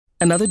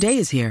Another day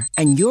is here,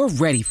 and you're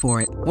ready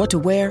for it. What to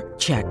wear?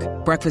 Check.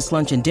 Breakfast,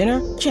 lunch, and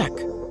dinner? Check.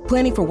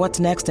 Planning for what's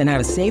next and how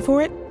to save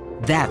for it?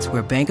 That's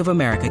where Bank of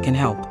America can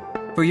help.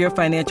 For your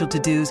financial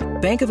to-dos,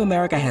 Bank of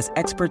America has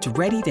experts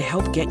ready to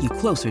help get you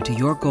closer to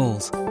your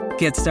goals.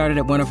 Get started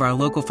at one of our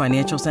local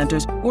financial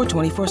centers or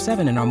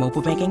 24/7 in our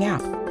mobile banking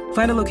app.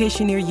 Find a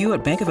location near you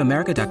at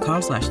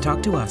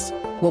bankofamerica.com/talktous.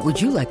 What would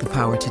you like the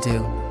power to do?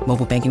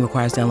 Mobile banking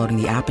requires downloading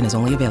the app and is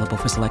only available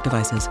for select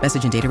devices.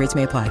 Message and data rates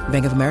may apply.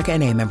 Bank of America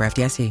N.A., member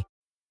FDIC.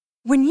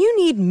 When you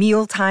need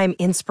mealtime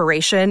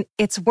inspiration,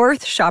 it's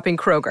worth shopping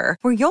Kroger,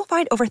 where you'll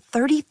find over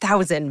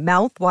 30,000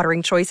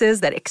 mouth-watering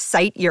choices that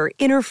excite your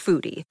inner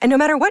foodie. And no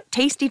matter what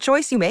tasty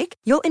choice you make,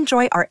 you'll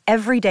enjoy our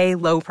everyday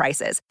low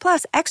prices,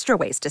 plus extra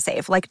ways to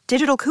save, like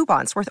digital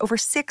coupons worth over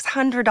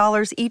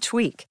 $600 each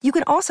week. You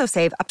can also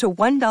save up to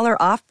 $1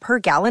 off per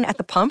gallon at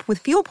the pump with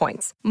fuel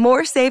points.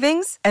 More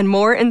savings and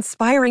more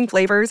inspiring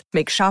flavors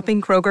make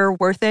shopping Kroger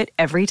worth it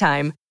every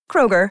time.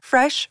 Kroger,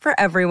 fresh for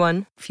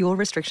everyone. Fuel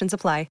restrictions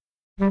apply.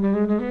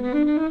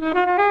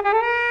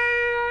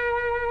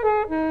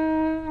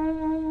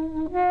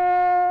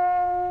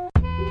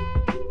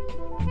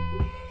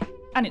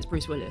 And it's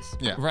Bruce Willis.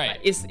 Yeah. Right.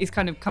 It's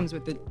kind of comes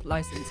with the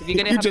license. If you're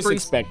gonna have just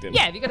Bruce, expect him.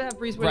 Yeah, if you're gonna have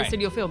Bruce Willis Right. in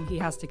your film, he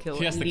has to kill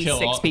He has at to least kill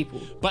 6 all- people.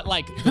 But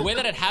like the way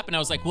that it happened, I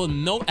was like, well,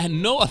 at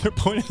no other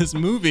point in this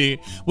movie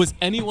was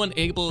anyone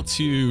able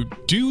to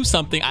do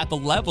something at the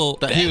level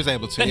That he was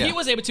able to, That yeah. he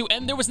was able to,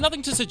 and there was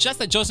nothing to suggest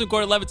that Joseph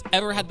Gordon-Levitt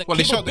ever had the Well,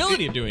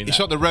 capability of doing that. He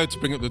shot the road to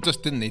bring up the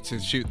dust, didn't he, to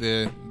shoot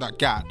that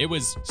gap? It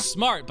was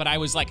smart, but I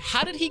was like,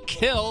 how did he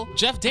kill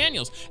Jeff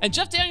Daniels? And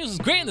Jeff Daniels is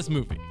great in this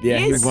movie. Yeah,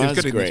 he Yes. was He's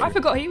good in great. this I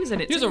forgot he was in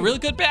it. He was too. a really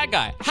good bad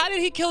guy. How did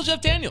he kill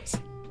Jeff Daniels?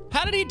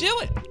 How did he do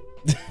it?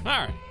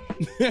 All right.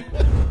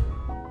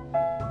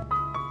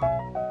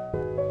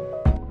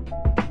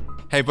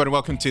 Hey, everybody,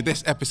 welcome to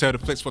this episode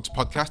of Flixwatch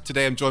Podcast.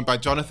 Today I'm joined by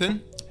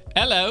Jonathan.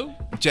 Hello.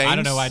 James. I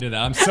don't know why I did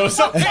that. I'm so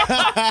sorry.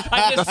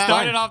 I just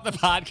started fine. off the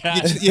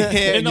podcast You're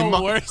here in and the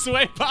you're worst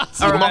way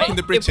possible. You're All right. mocking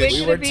the British.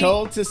 We were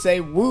told to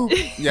say whoop.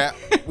 Yeah,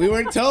 We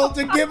were told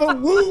to give a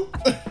whoop.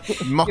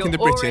 mocking You're the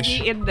British.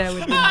 already in there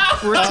with the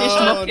British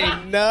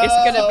mocking. no. It's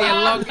gonna be a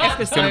long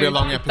episode. It's gonna be a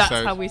long That's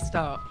episode. how we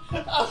start.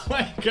 Oh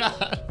my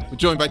God. We're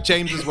joined by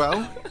James as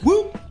well.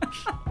 Whoop.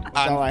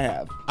 That's all I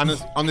have. And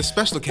on this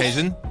special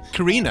occasion,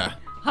 Karina.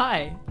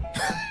 Hi.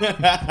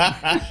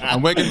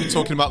 And we're going to be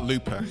talking about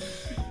Looper.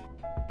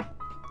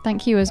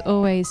 Thank you, as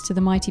always, to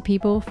the mighty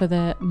people for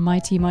their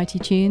mighty, mighty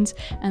tunes.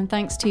 And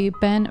thanks to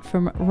Ben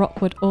from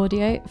Rockwood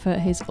Audio for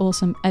his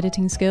awesome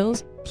editing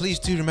skills. Please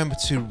do remember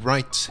to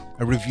write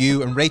a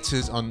review and rate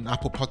us on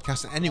Apple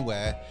Podcasts,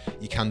 anywhere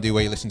you can do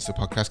where you listen to the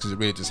podcast, because it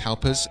really does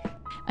help us.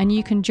 And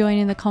you can join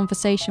in the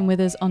conversation with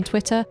us on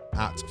Twitter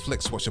At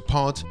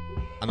FlixWatcherPod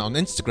and on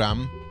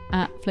Instagram.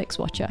 at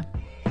FlixWatcher.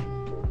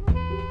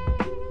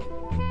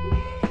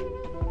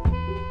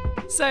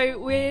 So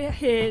we're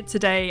here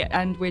today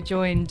and we're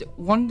joined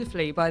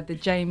wonderfully by the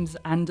James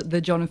and the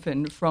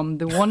Jonathan from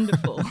the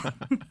wonderful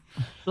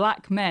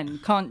Black Men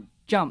Can't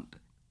Jump ...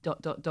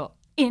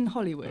 in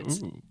Hollywood,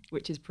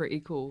 which is pretty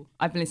cool.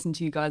 I've been listening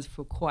to you guys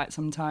for quite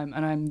some time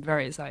and I'm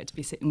very excited to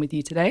be sitting with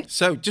you today.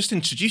 So just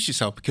introduce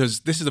yourself, because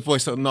this is a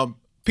voice that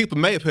people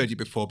may have heard you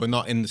before, but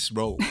not in this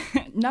role.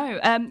 No,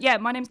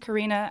 my name's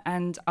Karina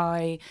and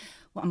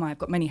what am I? I've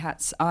got many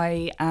hats.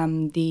 I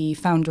am the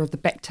founder of the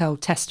Bechtel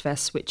Test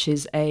Fest, which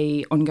is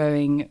a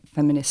ongoing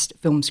feminist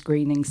film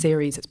screening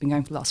series that's been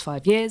going for the last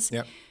 5 years.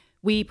 Yep.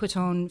 We put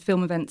on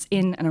film events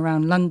in and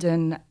around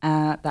London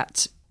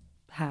that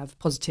have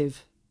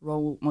positive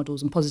role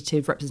models and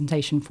positive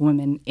representation for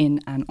women in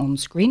and on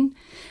screen.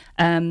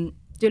 Do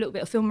a little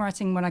bit of film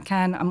writing when I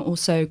can. I'm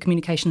also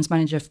communications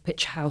manager for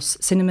Picture House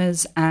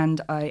Cinemas,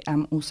 and I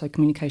am also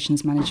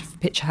communications manager for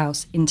Picture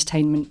House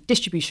Entertainment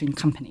Distribution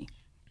Company.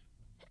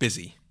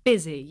 Busy.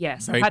 Busy,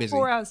 yes. Very I've had busy.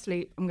 4 hours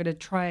sleep. I'm going to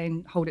try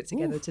and hold it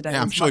together today.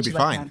 Yeah, I'm as sure much you'll be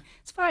as I fine. can.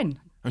 It's fine.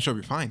 I'm sure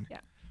it'll be fine.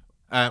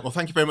 Yeah. Well,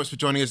 thank you very much for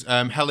joining us.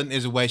 Helen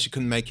is away. She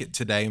couldn't make it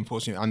today,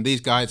 unfortunately. And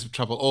these guys have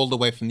travelled all the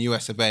way from the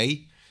US of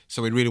A.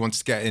 So we really wanted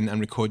to get in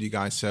and record you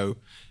guys. So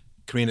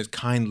Karina's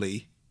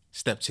kindly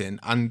stepped in.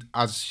 And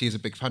as she's a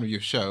big fan of your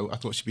show, I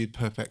thought she'd be a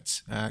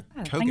perfect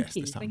co-guest Thank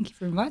you. this time. Thank you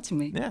for inviting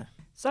me. Yeah.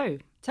 So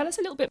tell us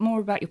a little bit more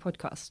about your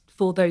podcast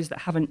for those that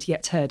haven't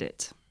yet heard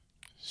it.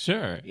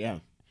 Sure. Yeah.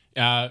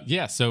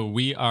 So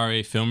we are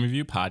a film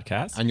review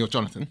podcast. And you're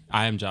Jonathan.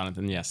 I am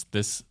Jonathan, yes.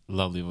 This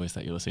lovely voice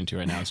that you're listening to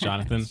right now is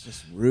Jonathan. It's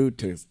just rude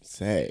to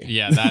say.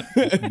 Yeah,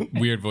 that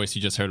weird voice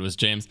you just heard was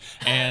James.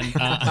 And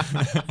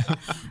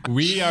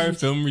we are a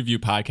film review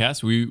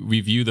podcast. We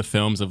review the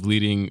films of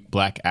leading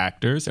Black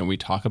actors, and we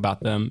talk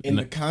about them In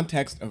the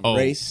context of Oh.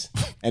 race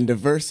and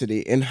diversity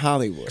in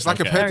Hollywood. It's like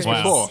I've Okay. heard this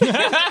Wow. before.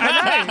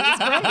 I know,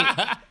 it's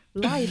great.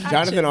 Live Jonathan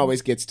action.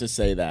 always gets to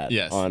say that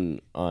Yes. on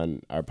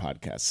our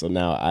podcast. So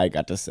now I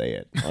got to say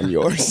it on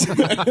yours.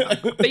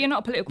 But you're not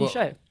a political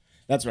show.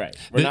 That's right.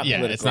 We're not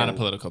political. it's not a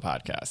political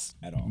podcast.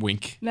 At all.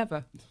 Wink.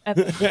 Never.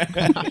 Ever.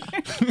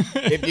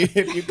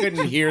 If you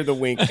couldn't hear the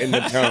wink in the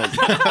tone.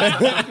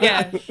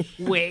 Yeah.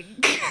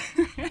 Wink.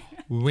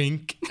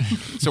 Wink.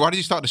 So why did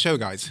you start the show,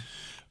 guys?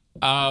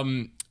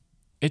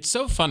 It's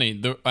so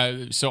funny.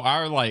 So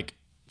our like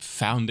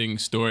founding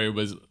story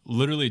was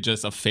literally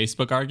just a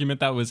Facebook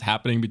argument that was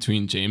happening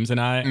between James and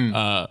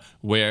I,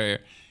 where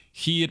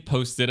he had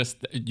posted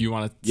you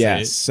want to say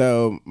Yes. it?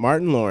 So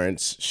Martin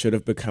Lawrence should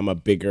have become a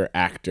bigger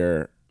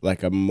actor,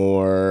 like a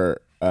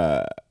more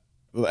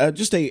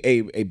just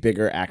a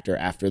bigger actor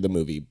after the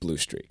movie Blue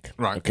Streak.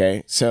 Right.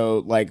 Okay.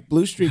 So like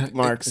Blue Streak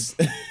marks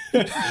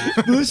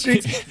Blue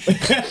Streak.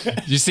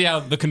 You see how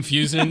the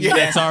confusion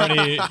it's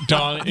already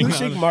dawning. Blue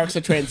Streak marks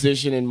a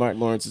transition in Martin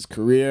Lawrence's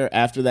career.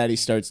 After that, he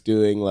starts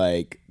doing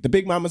like the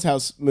Big Mama's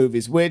House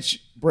movies,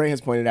 which Bray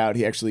has pointed out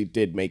he actually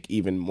did make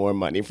even more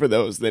money for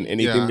those than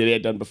anything that he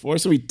had done before.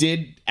 So he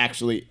did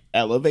actually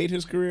elevate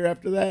his career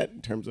after that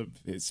in terms of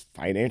his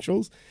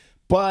financials.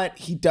 But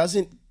he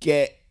doesn't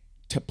get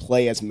to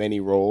play as many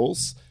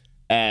roles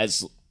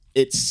as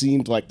it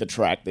seemed like the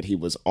track that he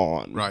was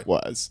on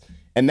was.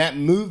 And that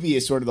movie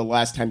is sort of the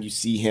last time you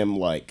see him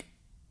like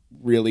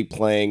really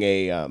playing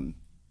he's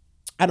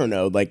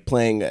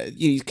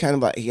kind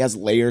of like, he has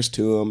layers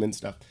to him and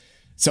stuff.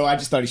 So I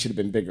just thought he should have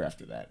been bigger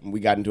after that. And we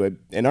got into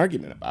an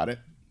argument about it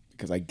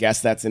because I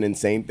guess that's an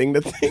insane thing to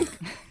think.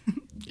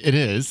 It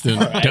is.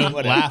 Don't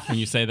laugh when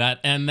you say that.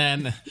 And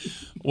then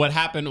what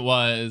happened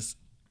was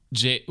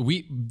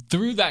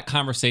through that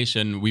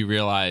conversation, we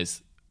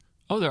realized,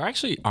 there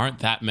actually aren't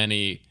that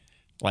many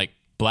like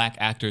black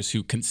actors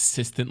who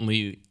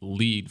consistently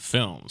lead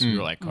films. We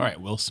were like, all right,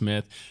 Will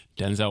Smith,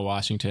 Denzel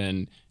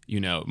Washington,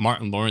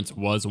 Martin Lawrence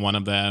was one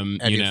of them.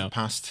 Eddie in the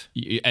past.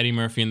 Eddie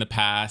Murphy in the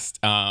past.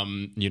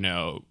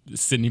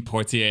 Sidney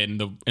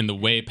Poitier in the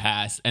way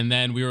past. And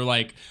then we were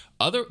like,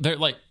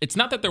 it's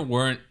not that there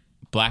weren't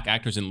black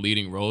actors in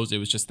leading roles. It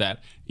was just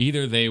that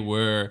either they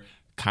were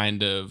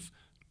kind of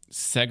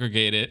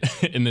segregated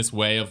in this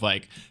way of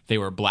like they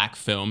were black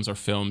films or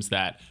films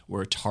that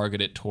were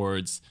targeted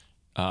towards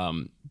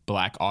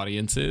black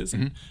audiences,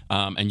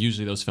 and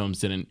usually those films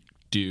didn't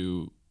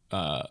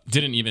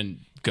even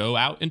go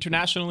out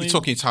internationally. You're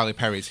talking Tyler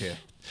Perry's here.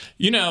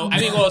 So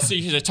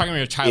you're talking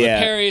about Tyler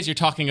Perry's, you're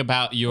talking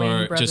about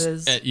your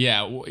just and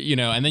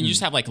then you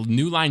just have like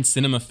New Line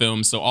Cinema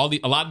films. So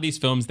a lot of these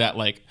films that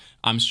like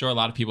I'm sure a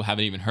lot of people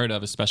haven't even heard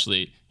of,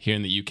 especially here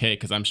in the UK,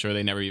 because I'm sure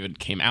they never even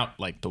came out,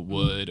 like The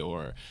Wood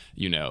or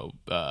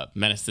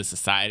Menace to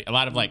Society. A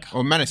lot of like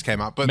Menace came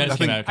out, but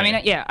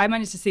I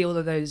managed to see all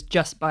of those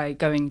just by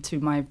going to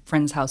my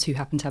friend's house who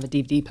happened to have a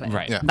DVD player.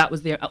 Right. Yeah. That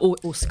was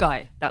or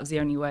Sky. That was the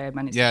only way I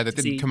managed. Yeah, to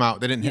they didn't come out.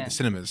 They didn't hit the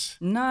cinemas.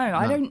 No,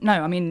 I don't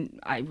know. I mean,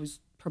 I was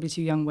probably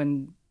too young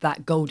when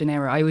that golden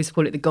era. I always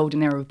call it the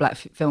golden era of black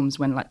films,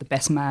 when like The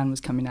Best Man was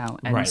coming out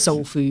and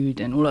Soul Food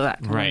and all of that.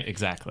 Right,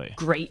 exactly.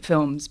 Great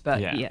films,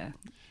 but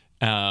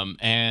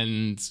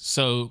and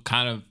so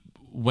kind of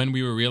when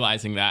we were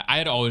realizing that, I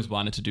had always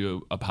wanted to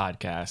do a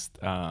podcast,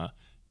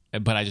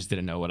 but I just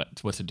didn't know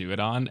what to do it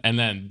on. And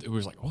then it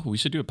was like, we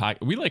should do a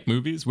podcast. We like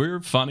movies. We're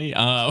funny.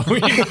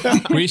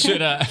 We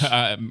should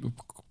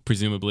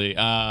presumably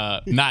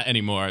not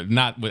anymore,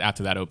 not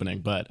after that opening,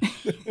 but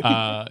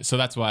so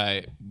that's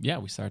why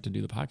we started to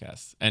do the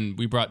podcast, and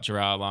we brought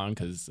Gerard along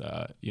because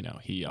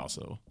he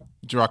also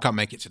Gerard can't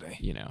make it today.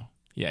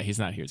 He's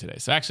not here today,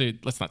 so actually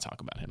let's not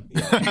talk about him.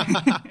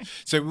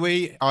 So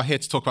we are here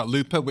to talk about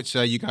Looper, which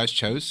you guys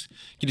chose.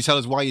 Can you tell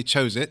us why you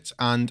chose it,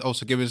 and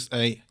also give us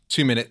a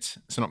 2-minute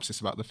synopsis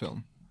about the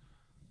film?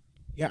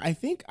 I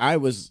think I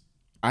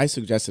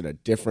suggested a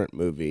different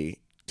movie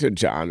to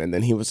John, and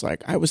then he was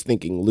like, I was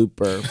thinking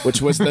Looper,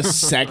 which was the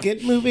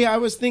second movie I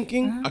was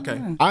thinking.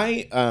 Okay.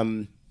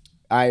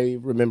 I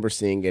remember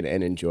seeing it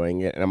and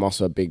enjoying it, and I'm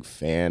also a big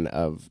fan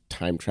of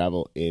time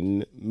travel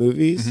in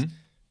movies.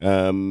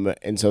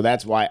 And so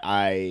that's why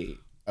I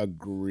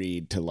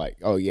agreed to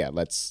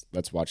let's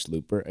watch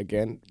Looper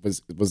again.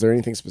 Was there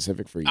anything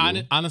specific for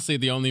you? Honestly,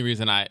 the only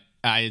reason I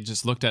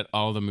just looked at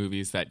all the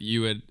movies that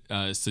you had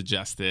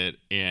suggested,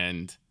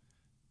 and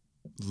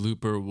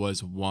Looper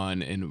was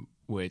one in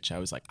which I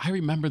was like, I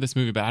remember this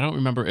movie, but I don't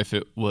remember if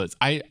it was.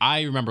 I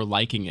remember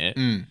liking it,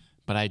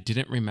 but I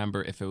didn't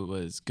remember if it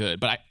was good.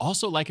 But I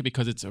also like it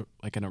because it's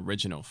like an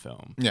original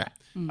film. Yeah.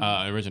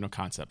 Original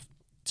concept,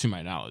 to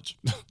my knowledge.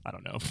 I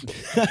don't know.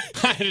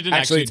 I didn't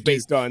actually it's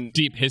based on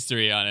deep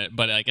history on it,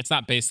 but like it's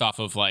not based off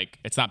of off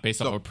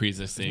a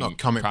pre-existing not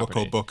comic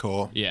book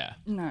or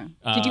No.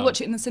 Did you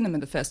watch it in the cinema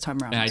the first time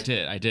around?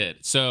 I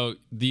did. So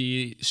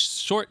the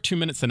short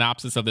 2-minute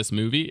synopsis of this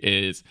movie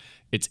is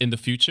it's in the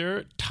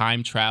future.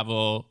 Time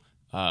travel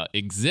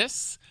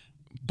exists,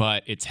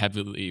 but it's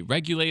heavily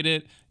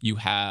regulated. You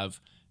have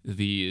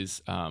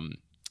these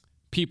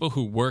people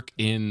who work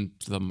in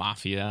the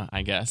mafia,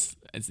 I guess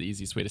is the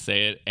easiest way to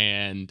say it,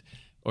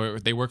 or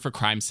they work for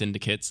crime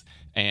syndicates,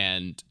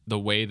 and the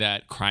way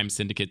that crime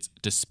syndicates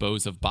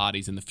dispose of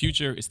bodies in the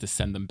future is to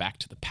send them back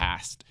to the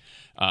past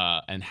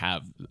and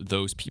have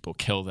those people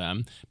kill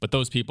them. But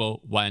those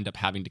people will end up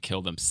having to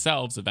kill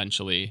themselves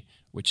eventually,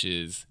 which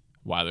is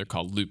why they're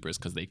called loopers,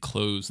 because they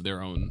close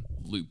their own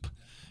loop.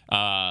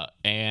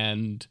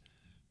 And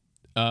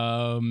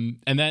And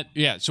then,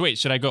 so wait,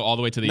 should I go all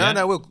the way to the end?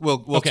 No,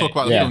 we'll talk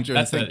about the film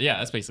during the thing.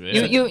 That's basically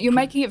it. You're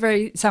making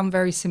it sound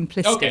very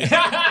simplistic. Okay.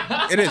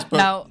 It is, but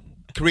Now,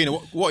 Karina,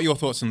 what are your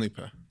thoughts on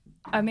Looper?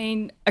 I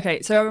mean,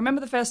 okay, so I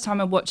remember the first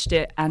time I watched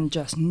it and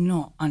just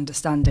not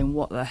understanding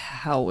what the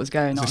hell was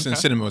going on. This in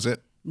cinema, was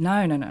it?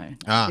 No.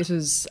 Ah. This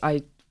was,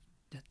 I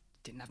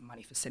didn't have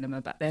money for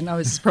cinema back then. I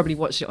was probably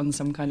watched it on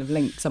some kind of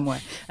link somewhere.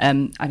 I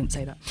didn't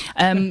say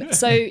that.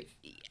 So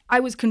I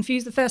was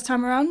confused the first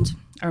time around.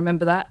 I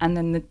remember that. And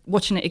then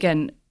watching it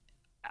again,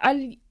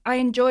 I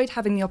enjoyed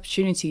having the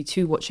opportunity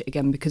to watch it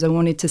again because I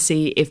wanted to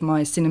see if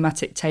my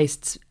cinematic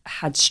tastes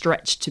had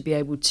stretched to be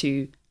able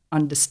to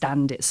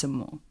understand it some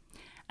more.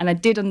 And I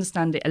did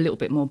understand it a little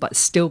bit more, but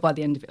still by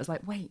the end of it, I was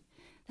like, wait,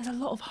 there's a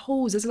lot of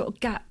holes, there's a lot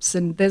of gaps,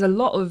 and there's a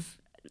lot of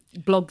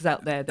blogs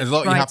out there that There's a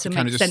lot you have to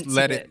kind of just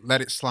let it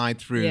let it slide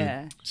through.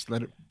 Yeah. Just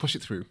let it push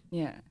it through.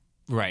 Yeah.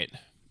 Right.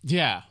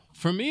 Yeah.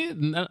 For me,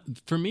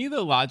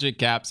 the logic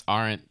gaps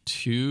aren't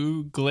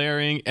too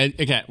glaring. And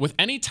again, with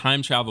any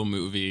time travel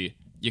movie,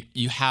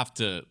 you have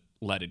to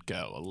let it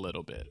go a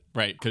little bit,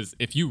 right? Because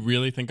if you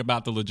really think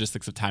about the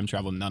logistics of time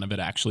travel, none of it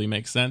actually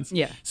makes sense.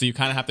 Yeah. So you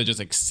kind of have to just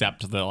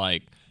accept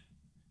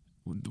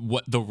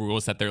what the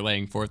rules that they're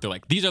laying forth. They're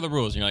like, these are the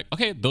rules, and you're like,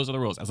 okay, those are the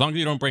rules. As long as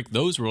you don't break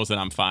those rules, then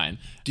I'm fine.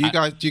 Do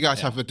you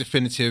guys have a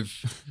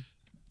definitive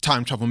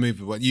time travel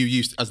movie what you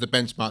used as the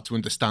benchmark to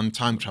understand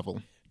time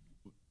travel?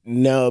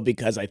 No,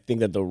 because I think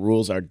that the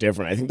rules are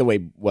different. I think the way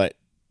what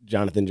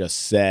Jonathan just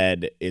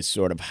said is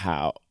sort of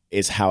how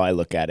I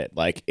look at it.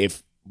 Like,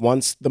 if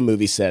once the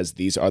movie says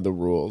these are the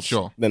rules,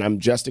 sure, then I'm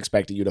just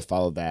expecting you to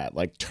follow that.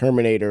 Like,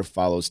 Terminator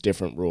follows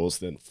different rules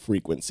than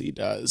Frequency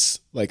does.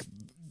 Like,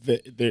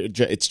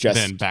 it's just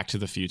then Back to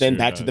the Future. Then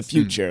Back to the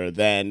Future.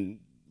 Then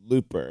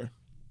Looper.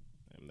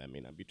 That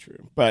may not be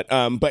true, but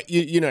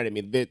you know what I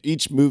mean.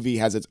 Each movie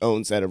has its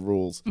own set of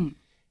rules,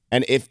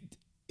 and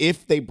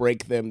if they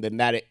break them, then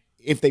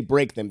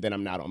then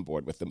I'm not on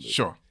board with the movie.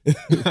 Sure.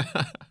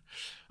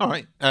 All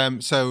right.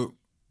 So,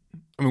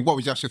 I mean, what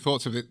was your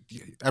thoughts of it?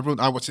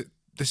 Everyone, I watched it.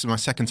 This is my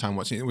second time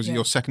watching it. Was it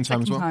your second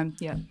time as well? Second time,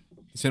 yeah.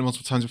 You've seen it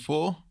multiple times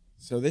before?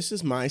 So this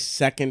is my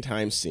second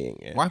time seeing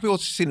it. Why have we all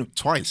seen it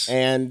twice?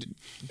 And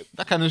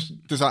that kind of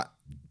does that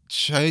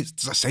say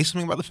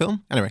something about the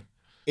film? Anyway,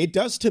 it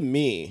does to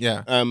me.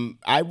 Yeah.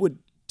 I would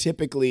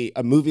typically,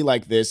 a movie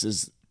like this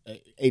is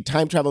a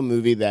time travel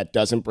movie that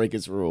doesn't break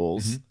its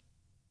rules.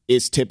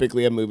 Is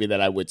typically a movie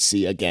that I would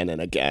see again and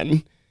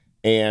again.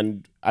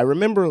 And I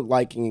remember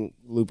liking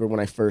Looper when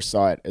I first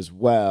saw it as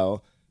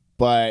well,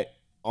 but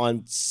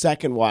on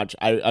second watch,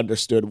 I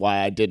understood why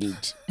I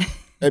didn't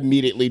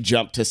immediately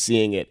jump to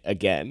seeing it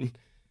again.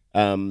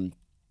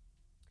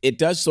 It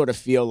does sort of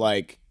feel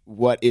like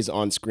what is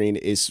on screen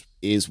is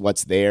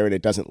what's there, and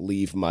it doesn't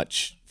leave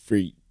much for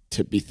you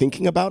to be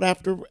thinking about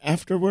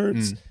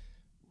afterwards.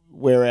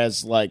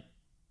 Whereas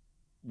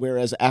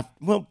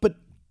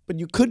but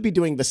you could be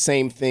doing the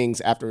same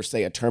things after,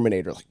 say, a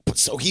Terminator. Like, but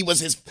so he was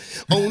his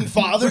own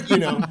father, you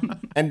know.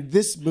 And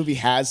this movie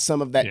has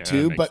some of that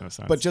too. That makes no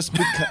sense.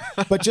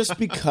 But just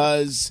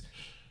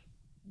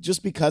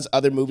because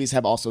other movies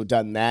have also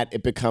done that,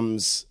 it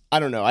becomes, I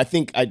don't know. I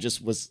think I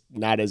just was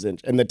not as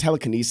and the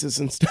telekinesis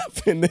and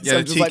stuff in this. Yeah,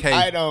 I'm just like,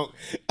 I don't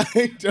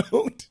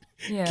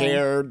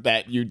care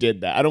that you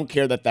did that. I don't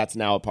care that that's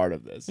now a part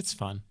of this. It's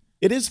fun.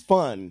 It is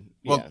fun.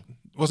 Well,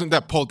 wasn't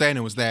that Paul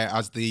Dano was there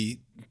as the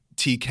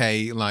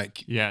TK,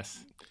 like,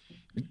 yes,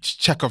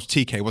 Chekhov's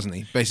TK, wasn't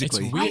he?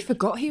 Basically, I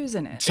forgot he was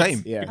in it.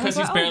 Same, because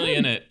he's barely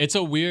in it. It's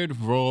a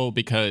weird role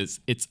because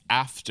it's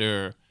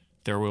after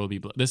There Will Be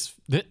Blood.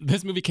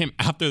 This movie came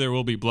after There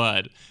Will Be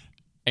Blood,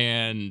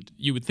 and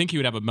you would think he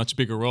would have a much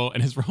bigger role,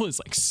 and his role is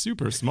like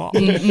super small.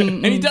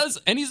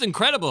 And he's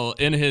incredible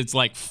in his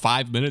like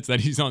 5 minutes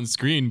that he's on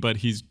screen, but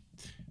he's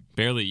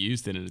barely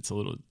used in it. It's a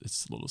little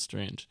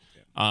strange.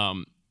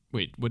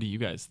 Wait, what do you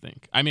guys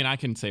think? I mean, I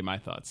can say my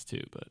thoughts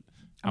too, but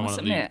I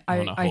want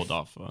to hold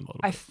off on a little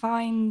bit. I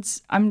find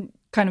I'm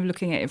kind of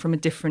looking at it from a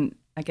different,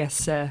 I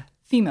guess,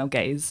 female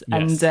gaze,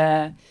 Yes.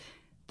 and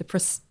the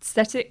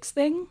prosthetics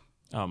thing.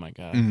 Oh my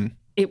god,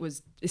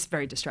 it's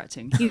very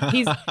distracting.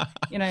 He's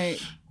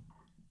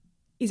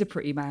he's a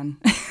pretty man.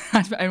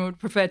 I would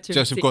prefer to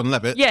Joseph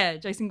Gordon-Levitt. Yeah,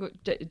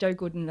 Joe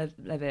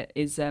Gordon-Levitt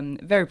is a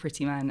very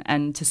pretty man,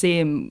 and to see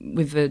him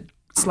with a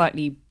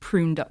slightly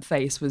pruned up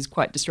face was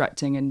quite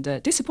distracting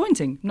and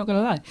disappointing. I'm not going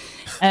to lie.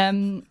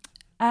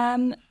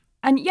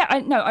 And yeah,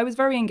 I was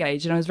very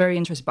engaged and I was very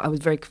interested, but I was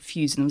very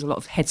confused, and there was a lot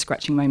of head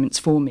scratching moments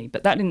for me.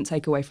 But that didn't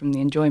take away from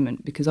the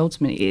enjoyment, because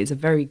ultimately it is a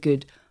very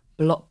good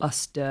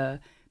blockbuster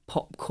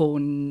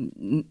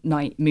popcorn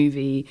night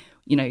movie.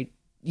 You know,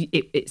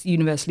 it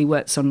universally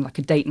works on like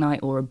a date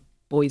night or a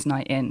boys'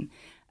 night in.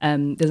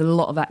 There's a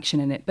lot of action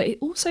in it, but it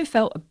also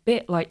felt a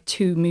bit like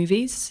two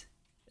movies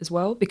as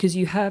well, because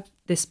you have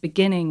this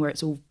beginning where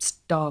it's all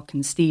dark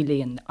and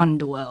steely and the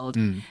underworld,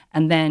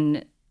 and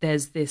then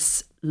there's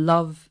this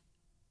love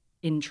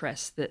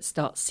interest that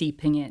starts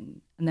seeping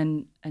in, and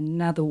then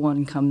another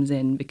one comes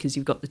in because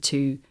you've got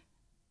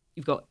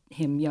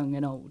him young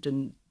and old,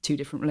 and two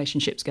different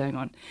relationships going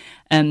on.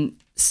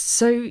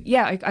 So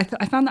yeah,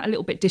 I found that a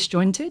little bit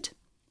disjointed,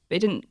 but it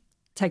didn't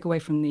take away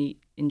from the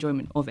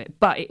enjoyment of it.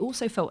 But it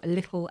also felt a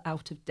little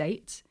out of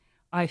date.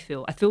 I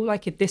feel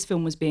like if this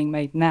film was being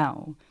made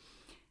now,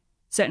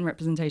 certain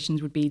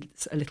representations would be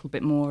a little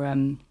bit more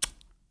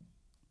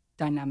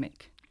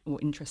dynamic or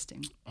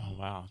interesting. Oh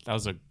wow, that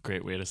was a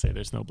great way to say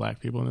there's no black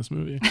people in this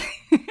movie.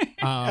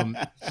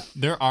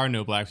 There are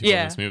no black people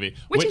in this movie,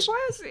 which is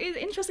why it's an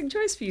interesting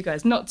choice for you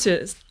guys, not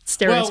to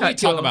stereotype we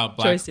talk your about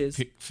black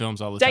choices. Films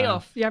all the Day time.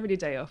 off, you have any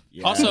day off.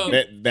 Yeah. Also,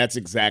 that's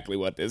exactly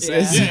what this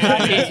is.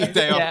 It's a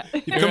day off.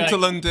 Yeah. You've come to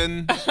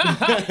London.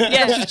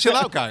 Yeah, Just chill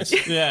out, guys.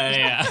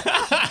 yeah.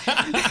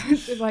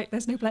 They're like,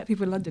 there's no black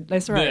people in London.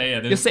 That's right.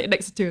 Yeah, You're sitting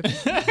next to two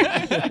of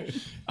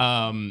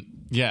them.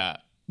 Yeah.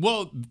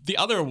 Well, the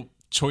other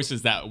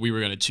choices that we were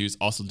going to choose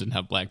also didn't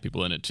have black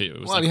people in it too. It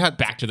was Well, you had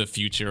Back to the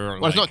Future. Or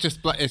Well, it's not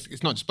just black.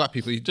 It's not just black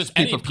people. just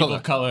people any people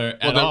of color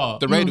at Well, all.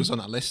 the Raid was on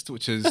that list,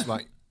 which is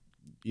like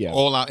Yeah.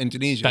 all out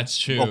Indonesia. That's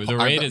true. The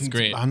Raid is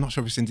great. I'm not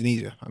sure if it's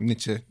Indonesia. I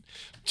need to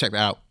check that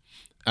out.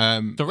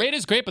 The Raid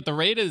is great, but the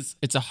Raid is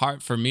it's a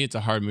hard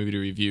movie to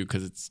review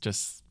because it's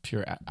just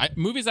pure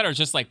movies that are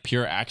just like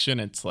pure action.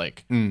 It's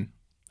like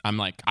I'm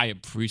like I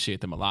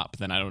appreciate them a lot, but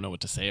then I don't know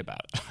what to say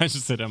about it. I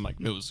just said I'm like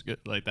it was good,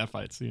 like that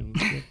fight scene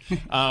was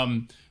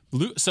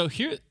good. So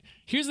here's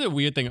the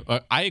weird thing.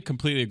 I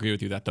completely agree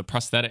with you that the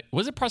prosthetic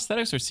was it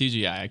prosthetics or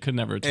CGI? I could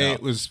never tell.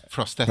 It was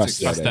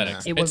prosthetics.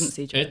 Prosthetics. It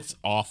wasn't CGI. It's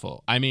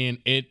awful. I mean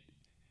it.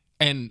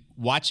 And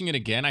watching it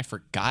again, I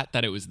forgot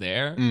that it was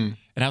there. And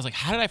I was like,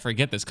 how did I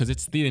forget this? Because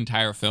it's the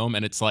entire film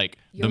and it's like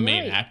the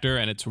main actor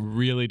and it's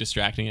really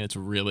distracting and it's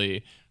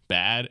really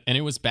bad. And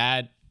it was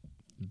bad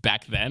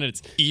back then and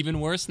it's even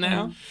worse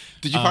now.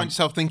 Did you find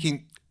yourself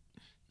thinking,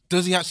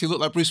 does he actually look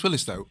like Bruce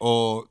Willis though?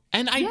 Or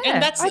And I don't know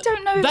if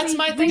That's he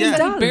my thing. really He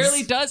does.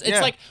 barely does. It's Yeah.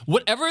 like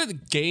whatever the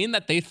gain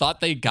that they thought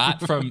they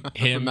got from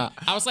him.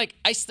 I was like,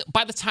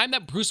 by the time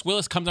that Bruce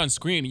Willis comes on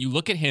screen, you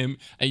look at him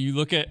and you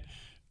look at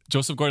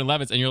Joseph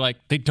Gordon-Levitt, and you're like,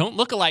 they don't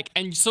look alike,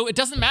 and so it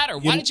doesn't matter.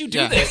 Why did you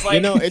do this?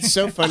 Like, It's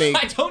so funny.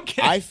 I don't get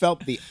it. I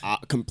felt the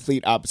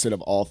complete opposite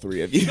of all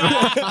three of you.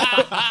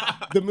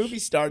 The movie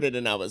started,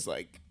 and I was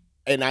like,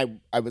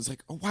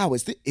 oh wow,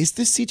 is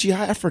this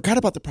CGI? I forgot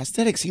about the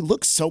prosthetics. He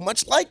looks so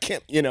much like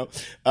him,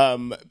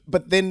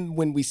 But then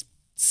when we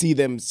see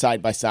them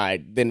side by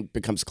side, then it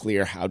becomes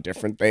clear how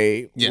different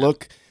they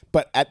look.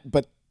 But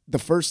the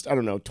first,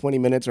 20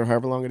 minutes or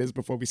however long it is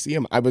before we see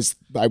him, I was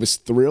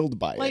thrilled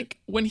by it. Like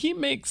when he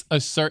makes a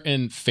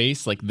certain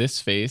face, like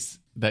this face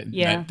that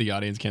the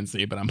audience can't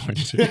see, but I'm going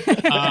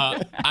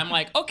to. I'm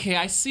like, okay,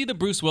 I see the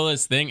Bruce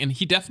Willis thing, and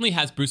he definitely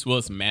has Bruce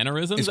Willis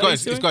mannerisms. he's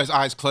got his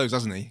eyes closed,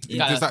 hasn't he? He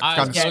does that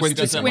kind of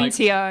squinty.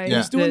 Squinty eyes. Yeah.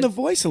 He's doing the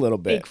voice a little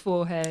bit. Big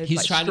forehead. He's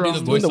like trying to do the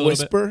strong. voice Doing the a little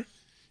bit. whisper.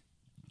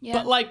 Yeah.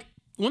 But like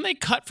when they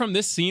cut from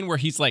this scene where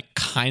he's like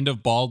kind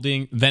of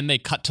balding, then they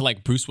cut to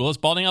like Bruce Willis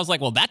balding. I was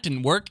like, well, that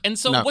didn't work. And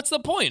so what's the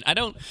point?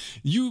 And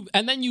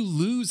then you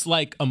lose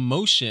like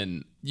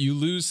emotion. You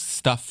lose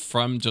stuff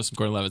from Joseph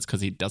Gordon-Levitt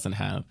because he doesn't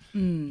have.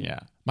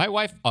 Yeah. My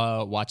wife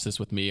watched this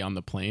with me on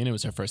the plane. It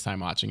was her first time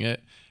watching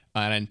it.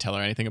 I didn't tell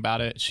her anything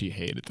about it. She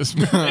hated this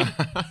movie.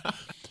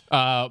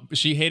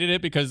 She hated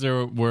it because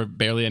there were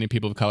barely any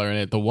people of color in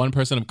it. The one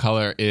person of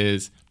color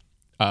is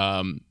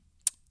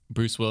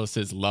Bruce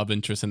Willis's love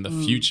interest in the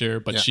future,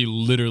 but she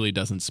literally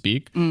doesn't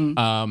speak.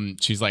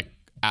 She's like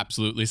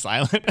absolutely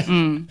silent.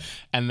 And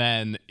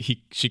then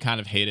she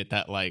kind of hated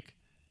that like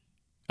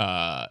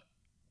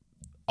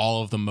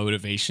all of the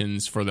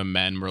motivations for the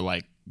men were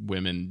like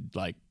women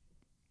like,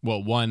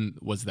 well, one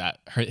was that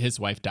his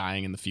wife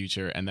dying in the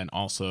future, and then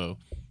also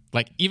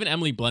like even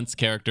Emily Blunt's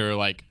character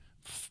like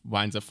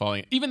winds up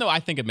falling, even though I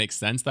think it makes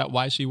sense that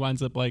why she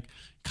winds up like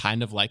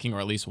kind of liking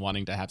or at least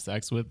wanting to have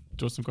sex with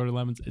Joseph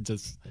Gordon-Levitt. It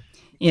just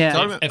it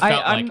felt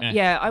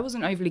I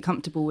wasn't overly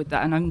comfortable with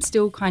that, and I'm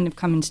still kind of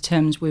coming to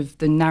terms with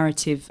the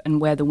narrative and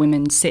where the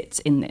women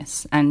sit in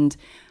this. And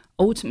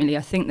ultimately,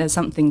 I think there's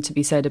something to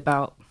be said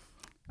about,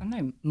 I don't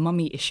know,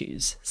 mummy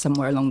issues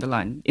somewhere along the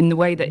line, in the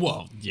way that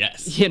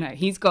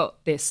he's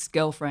got this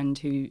girlfriend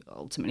who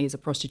ultimately is a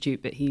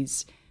prostitute, but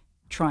he's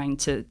trying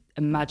to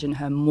imagine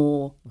her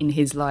more in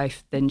his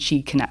life than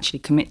she can actually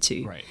commit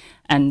to. Right.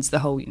 And the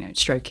whole,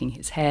 stroking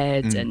his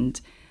head and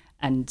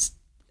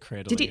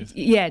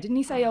didn't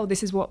he say, oh,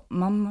 this is what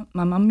my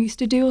mum used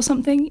to do or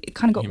something? It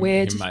kind of got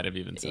weird. He might have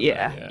even said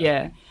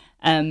that.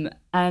 And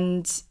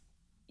then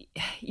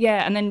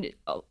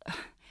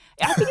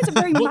I think it's a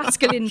very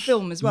masculine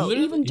film as well.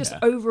 Even just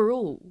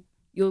overall,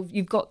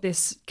 you've got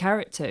this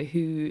character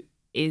who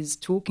is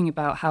talking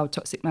about how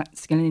toxic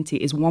masculinity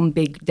is one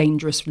big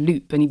dangerous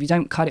loop, and if you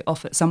don't cut it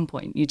off at some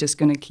point, you're just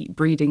going to keep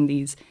breeding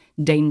these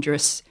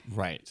dangerous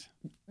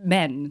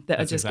men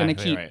that are just going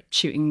to keep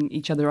shooting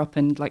each other up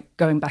and like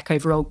going back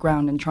over old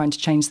ground and trying to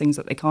change things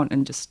that they can't,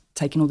 and just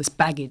taking all this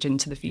baggage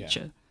into the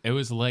future. It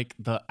was like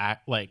the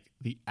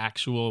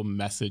actual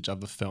message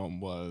of the film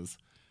was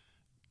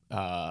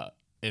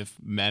if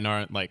men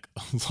aren't like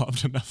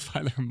loved enough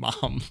by their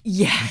mom,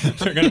 Yeah.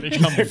 they're gonna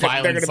become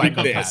violent gonna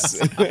be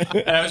psychopaths.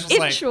 And I was just In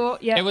like,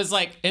 short, yeah. It was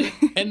like,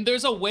 and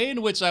there's a way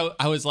in which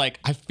I was like,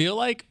 I feel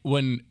like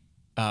when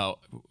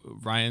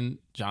Ryan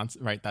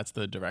Johnson, right? That's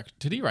the director.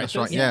 Did he write That's this?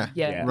 right. Yeah.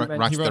 Yeah. Right, He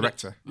right He wrote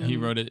director. It, he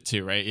wrote it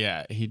too, right?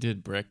 Yeah, he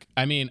did Brick.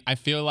 I mean, I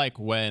feel like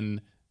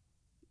when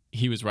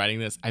he was writing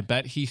this, I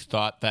bet he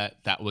thought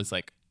that was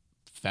like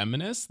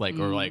feminist, like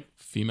or like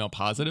female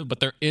positive. But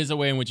there is a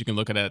way in which you can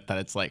look at it that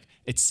it's like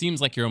it seems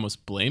like you're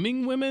almost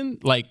blaming women,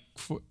 like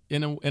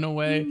in a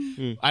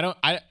way.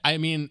 I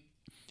mean,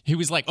 he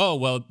was like, oh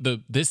well,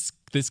 this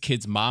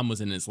kid's mom was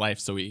in his life,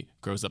 so he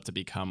grows up to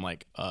become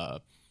like a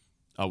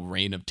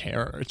reign of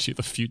terror to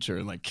the future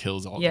and like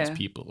kills all those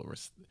people.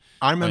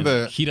 I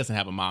remember he doesn't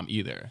have a mom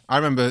either. I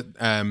remember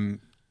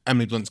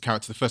Emily Blunt's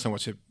character. The first time I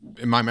watched it,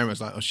 in my memory, I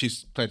was like, "Oh,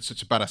 she's played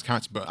such a badass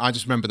character." But I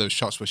just remember those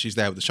shots where she's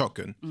there with the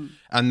shotgun,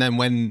 and then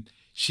when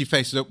she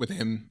faces up with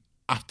him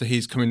after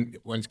he's coming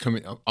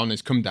on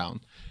his come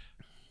down,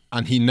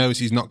 and he knows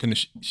he's not going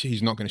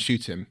to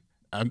shoot him.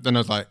 Then I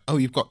was like, "Oh,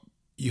 you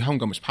haven't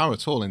got much power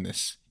at all in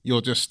this.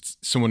 You're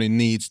just someone who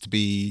needs to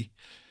be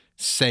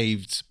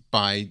saved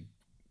by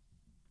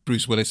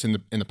Bruce Willis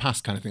in the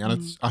past, kind of thing."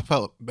 And I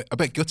felt a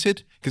bit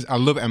gutted because I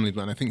love Emily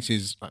Blunt. I think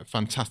she's a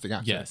fantastic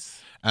actor.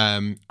 Yes.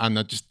 And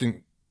I just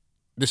think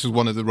this was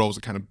one of the roles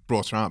that kind of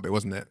brought her out a bit,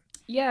 wasn't it?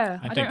 Yeah,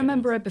 I don't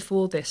remember her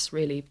before this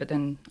really, but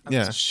then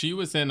She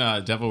was in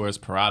Devil Wears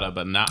Prada,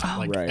 but not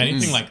like right.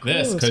 anything like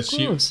this because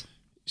she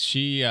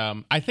she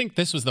I think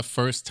this was the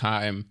first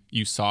time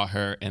you saw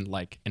her in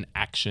like an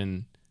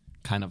action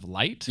kind of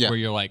light where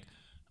you're like,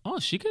 oh,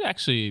 she could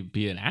actually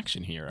be an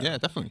action hero. Yeah,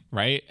 definitely.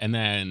 Right? And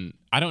then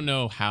I don't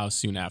know how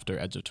soon after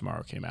Edge of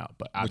Tomorrow came out,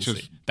 but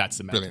obviously that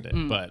cemented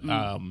it. But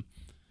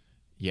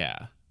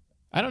yeah.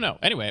 I don't know.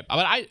 Anyway,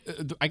 but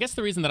I guess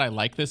the reason that I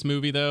like this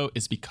movie though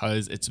is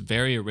because it's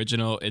very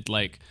original. It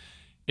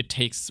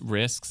takes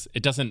risks.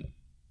 It doesn't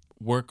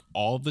work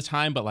all the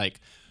time, but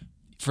like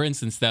for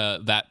instance,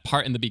 that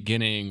part in the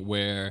beginning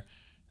where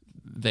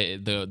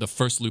the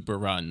first looper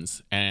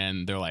runs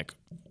and they're like,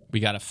 we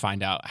got to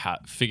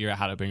figure out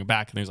how to bring him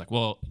back. And he's like,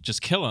 well,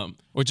 just kill him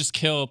or just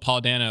kill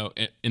Paul Dano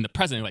in the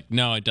present. You're like,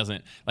 no, it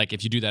doesn't. Like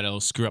if you do that, it'll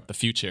screw up the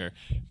future,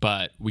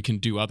 but we can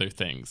do other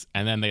things.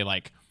 And then they're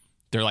like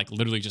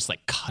literally just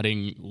like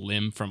cutting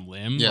limb from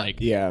limb,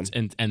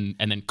 and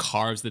then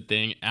carves the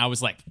thing. And I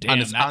was like,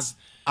 damn,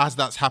 as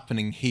that's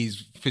happening,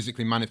 he's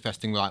physically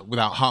manifesting like with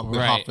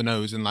half the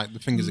nose and like the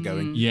fingers are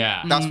going.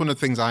 Yeah, that's one of the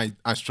things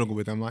I struggle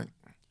with. I'm like,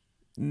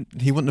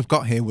 he wouldn't have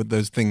got here with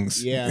those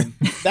things. Yeah,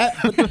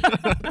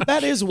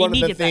 that is one of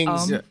the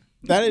things.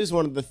 That is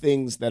one of the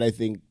things that I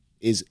think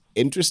is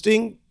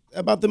interesting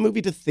about the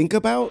movie to think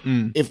about.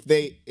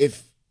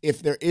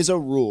 If there is a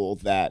rule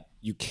that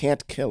you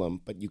can't kill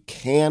him, but you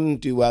can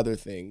do other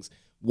things.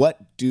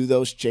 What do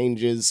those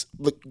changes?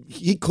 Look,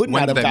 he could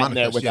not have gotten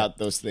there without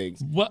those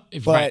things. What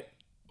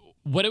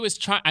it was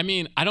trying. I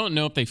mean, I don't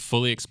know if they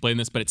fully explained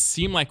this, but it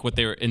seemed like what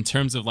they were in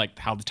terms of like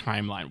how the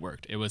timeline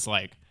worked. It was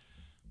like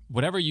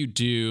whatever you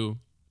do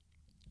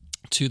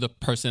to the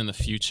person in the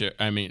future.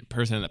 I mean,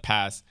 person in the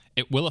past.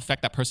 It will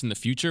affect that person in the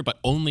future, but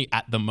only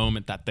at the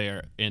moment that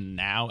they're in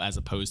now, as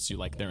opposed to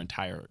like their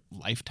entire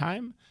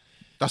lifetime.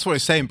 That's what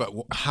it's saying, but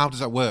how does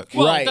that work?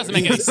 Well, it doesn't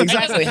make any sense.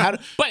 Exactly.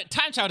 But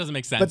time travel doesn't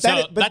make sense.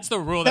 But that's the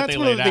rule that they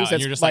laid out.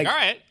 And you're just like, all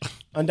right.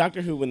 On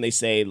Doctor Who, when they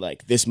say,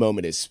 like, this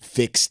moment is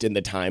fixed in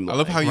the timeline. I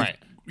love how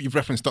you've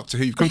referenced Doctor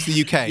Who. You've come to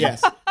the UK.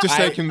 Yes. Just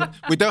so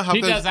we don't have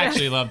he those. He does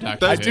actually love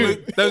Doctor Who.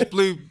 Those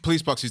blue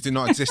police boxes do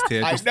not exist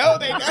here. I know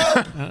they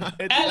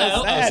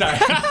don't.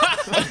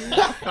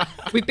 Sorry.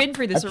 We've been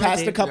through this already.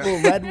 Passed a couple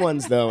of red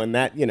ones, though, and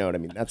that, you know what I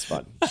mean? That's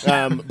fun.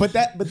 But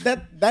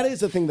that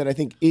is a thing that I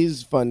think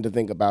is fun to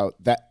think about,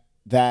 that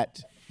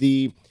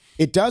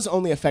it does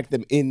only affect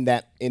them in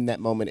that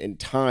moment in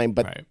time,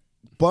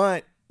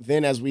 but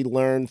then as we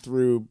learn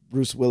through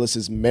Bruce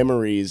Willis's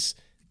memories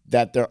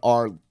that there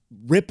are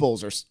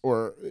ripples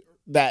or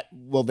that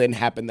will then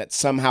happen that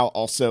somehow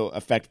also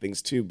affect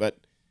things too, but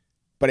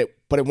it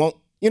won't,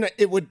 you know,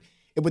 it would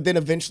then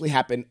eventually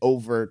happen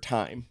over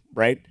time,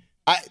 right?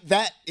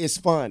 That is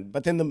fun,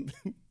 but then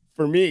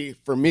for me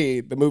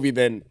the movie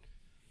then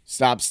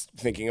stops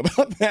thinking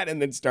about that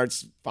and then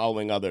starts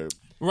following other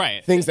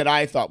things that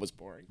I thought was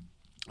boring.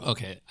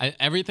 Okay,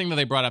 everything that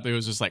they brought up, it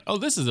was just like, oh,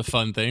 this is a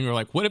fun thing. Or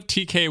like, what if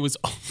TK was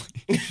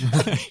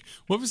only,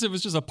 what if it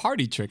was just a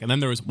party trick? And then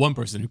there was one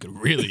person who could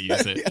really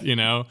use it, you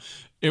know?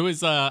 It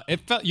was,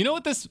 it felt, you know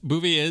what this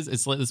movie is?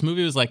 It's like, this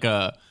movie was like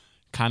a,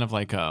 kind of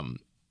like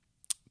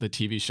the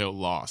TV show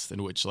Lost,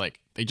 in which like,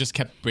 they just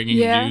kept bringing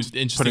new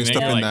interesting putting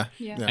stuff in like,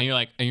 there. And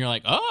you're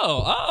like,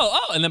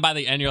 oh. And then by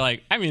the end, you're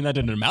like, I mean, that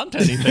didn't amount to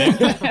anything.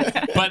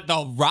 But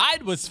the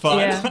ride was fun.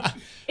 Yeah.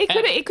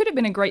 It could have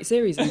been a great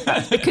series, in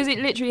fact, because it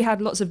literally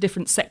had lots of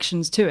different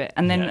sections to it.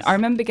 And then I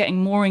remember getting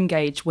more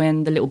engaged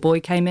when the little boy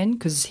came in,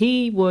 because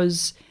he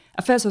was,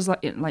 at first I was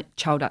like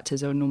child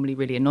actors are normally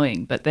really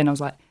annoying, but then I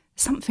was like,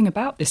 something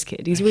about this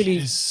kid. He's really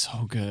He's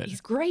so good.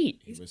 he's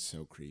great. He was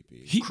so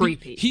creepy.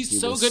 creepy. He's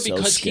so was good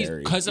so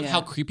scary. because of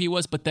how creepy he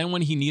was. But then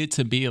when he needed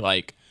to be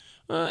like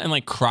and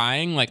like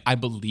crying, like I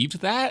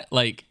believed that.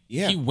 Like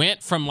he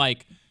went from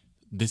like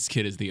this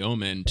kid is the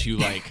Omen to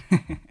like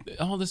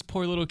oh, this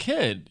poor little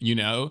kid. You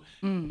know,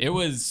 it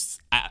was.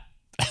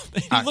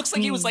 He looks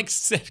like he was like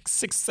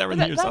 7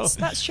 years old.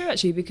 That's true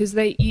actually, because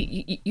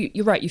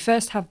you're right. You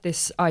first have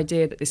this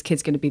idea that this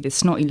kid's going to be this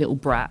snotty little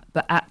brat,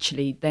 but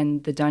actually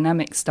then the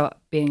dynamics start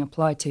being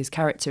applied to his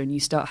character, and you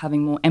start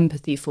having more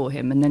empathy for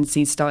him, and then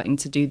he's starting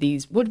to do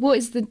these. What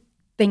is the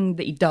thing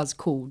that he does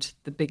called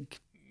the big?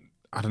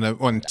 I don't know.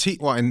 It's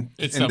in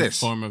some this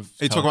form of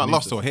are you talking about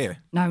Lost or here?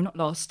 No, not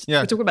Lost. Yeah.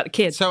 We're talking about the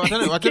kid. So I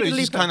don't know. Kid He in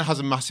just Looper. kind of has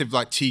a massive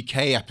like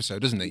TK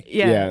episode, doesn't he?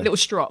 Yeah, little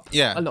strop.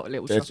 Yeah. A lot of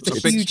little strop. It's It's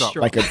a big huge strop.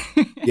 strop. Like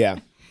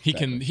a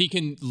He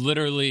can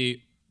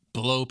literally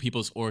blow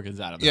people's organs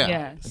out of them. Yeah.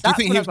 Yeah. Do you That's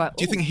think what I was like,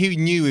 do you think he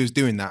knew he was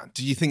doing that?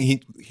 Do you think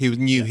he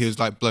knew he was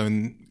like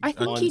blowing? I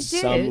think on he did.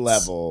 some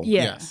level.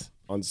 Yeah. Yes.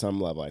 On some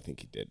level, I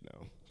think he did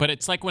know. But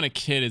it's like when a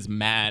kid is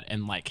mad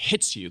and like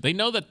hits you. They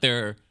know that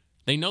they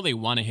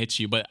want to hit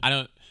you, but I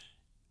don't.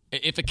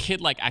 If a kid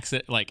like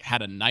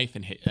had a knife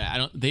and hit,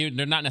 they're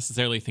not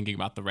necessarily thinking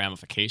about the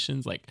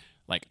ramifications. Like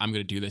I'm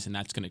gonna do this and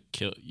that's gonna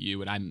kill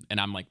you, and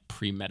I'm like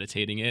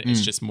premeditating it.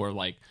 It's just more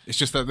like It's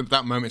just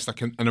that moment. It's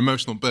like an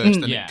emotional burst,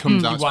 and it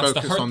comes out. He wants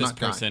to focused hurt on this that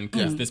guy. person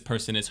because this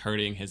person is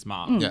hurting his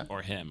mom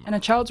or him. And a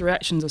child's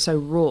reactions are so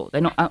raw. They're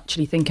not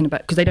actually thinking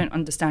about, because they don't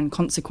understand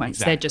consequence.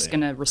 They're just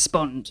Exactly. going to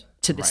respond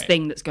to this Right.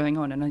 thing that's going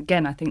on. And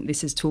again, I think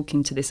this is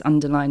talking to this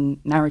underlying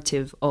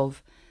narrative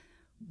of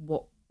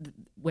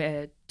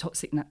where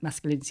toxic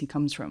masculinity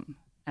comes from.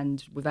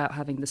 And without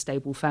having the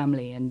stable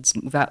family, and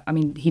without, I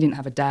mean, he didn't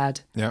have a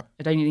dad. Yeah.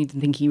 I don't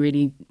even think he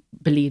really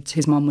believed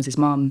his mum was his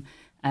mum.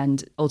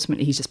 And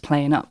ultimately, he's just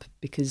playing up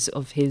because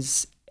of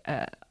his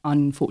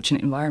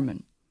unfortunate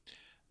environment.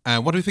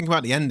 What do you think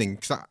about the ending?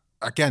 Because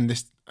again,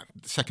 the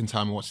second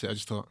time I watched it, I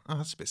just thought, oh,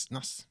 that's a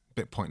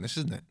bit pointless,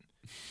 isn't it?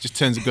 Just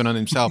turns a gun on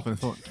himself, and I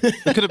thought it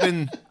could have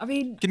been. I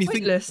mean, Can you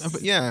pointless.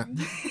 think? Yeah.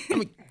 I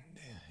mean,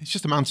 it's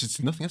just amounted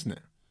to nothing, isn't it?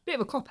 Bit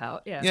of a cop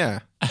out, yeah. Yeah.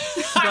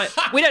 Like,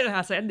 we don't know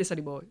how to end this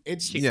anymore.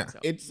 It's Yeah.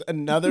 It's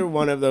another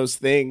one of those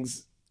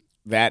things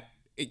that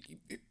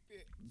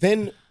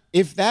then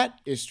if that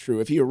is true,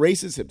 if he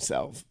erases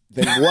himself,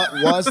 then what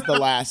was the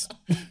last?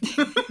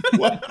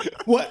 What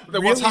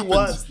Then really what's happened?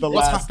 was the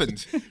What's last?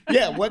 happened?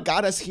 Yeah, what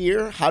got us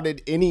here? How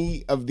did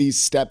any of these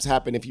steps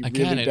happen? If he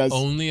Again, really it does,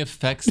 only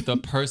affects the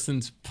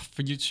person's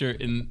future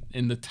in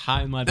the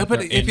timeline that But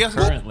they're if in he has,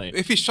 currently.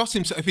 if he shot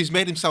himself, if he's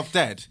made himself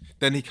dead,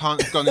 then he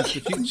can't have gone into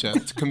the future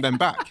to come then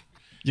back.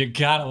 You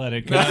gotta let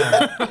it go.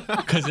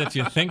 Because if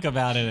you think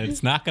about it,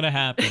 it's not gonna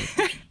happen.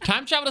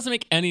 Time travel doesn't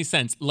make any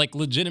sense. Like,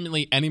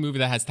 legitimately, any movie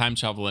that has time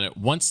travel in it,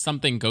 once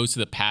something goes to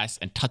the past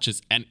and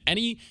touches, and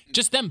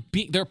just them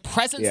their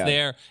presence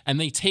there, and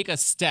they take a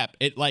step,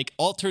 it like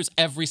alters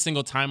every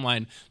single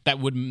timeline that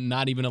would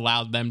not even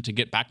allow them to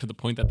get back to the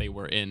point that they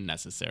were in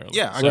necessarily.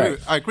 Yeah,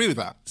 I agree with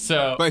that.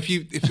 So- but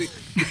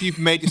if you've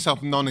made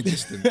yourself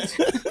non-existent,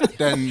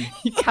 then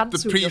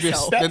cancel the previous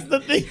yourself. that's the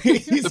thing.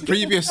 the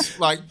previous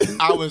like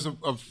hours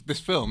of this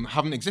film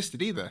haven't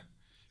existed either,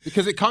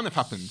 because it can't have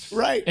happened.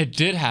 Right. It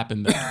did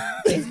happen though.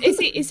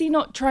 Is he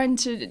not trying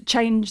to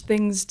change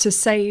things to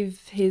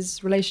save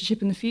his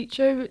relationship in the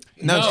future?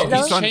 No,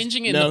 he's trying-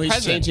 changing in No, the he's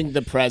present. changing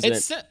the present.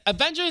 It's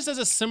Avengers is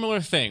a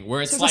similar thing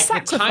where it's So it's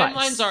like a the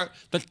sacrifice. timelines are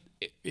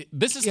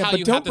this is Yeah, how but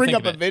you don't have to bring think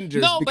up of it.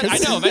 Avengers No, but I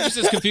because- know Avengers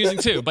is confusing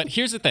too. But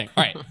here's the thing.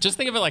 All right, just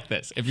think of it like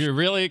this. If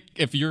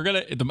you're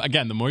gonna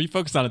again, the more you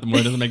focus on it, the more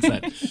it doesn't make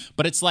sense.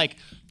 But it's like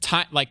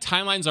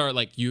timelines are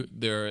like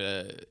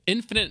they're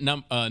infinite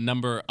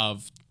number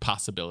of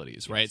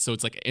possibilities, right? So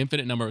it's like an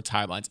infinite number of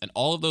timelines, and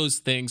all of those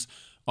things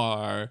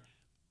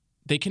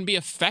they can be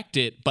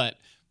affected, but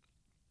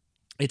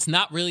it's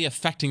not really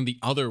affecting the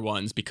other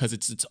ones because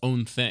it's its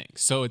own thing.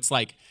 So it's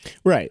like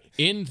Right.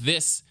 in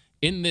this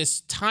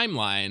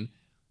timeline,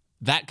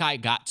 that guy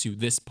got to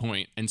this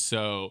point, and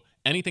so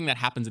anything that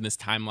happens in this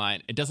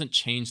timeline, it doesn't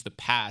change the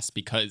past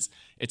because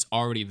it's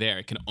already there.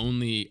 It can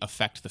only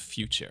affect the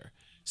future.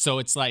 So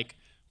it's like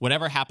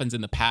whatever happens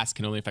in the past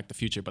can only affect the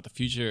future, but a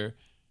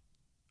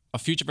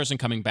future person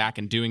coming back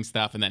and doing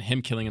stuff and then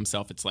him killing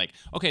himself, it's like,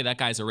 okay, that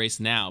guy's erased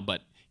now,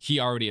 but he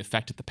already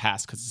affected the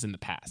past because it's in the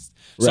past.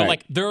 So Right.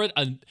 like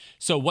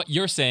so what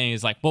you're saying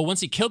is like, well, once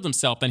he killed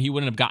himself, then he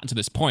wouldn't have gotten to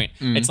this point.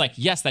 It's like,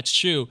 yes, that's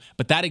true,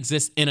 but that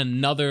exists in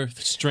another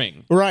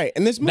string. Right.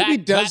 And this movie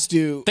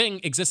That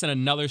thing exists in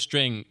another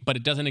string, but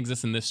it doesn't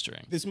exist in this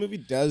string. This movie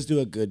does do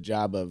a good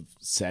job of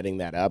setting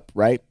that up,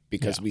 right?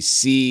 Because we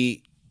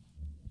see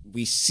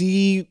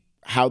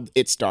how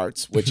it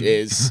starts, which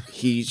is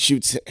he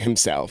shoots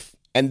himself,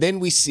 and then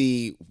we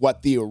see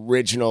what the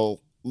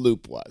original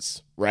loop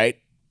was, right?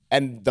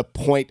 And the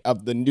point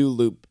of the new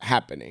loop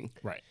happening.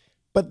 Right.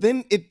 But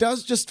then it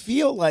does just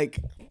feel like,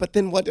 but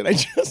then what did I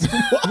just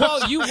watch?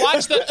 Well, you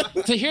watch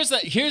so here's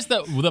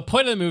the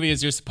point of the movie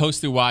is you're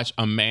supposed to watch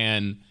a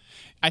man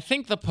I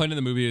think the point of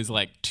the movie is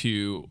like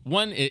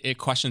it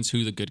questions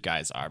who the good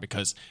guys are,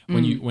 because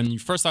when you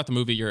first start the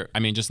movie,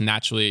 just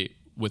naturally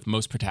with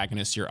most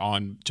protagonists, you're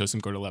on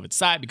Joseph Gordon-Levitt's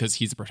side because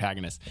he's the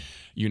protagonist.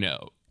 You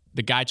know,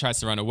 the guy tries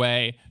to run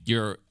away.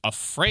 You're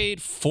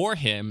afraid for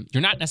him.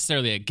 You're not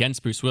necessarily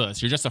against Bruce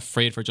Willis. You're just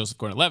afraid for Joseph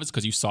Gordon-Levitt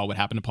because you saw what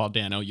happened to Paul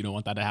Dano. You don't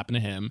want that to happen to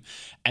him.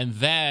 And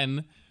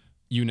then,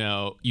 you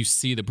know, you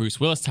see the Bruce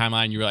Willis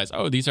timeline. You realize,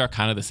 oh, these are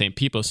kind of the same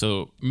people.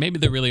 So maybe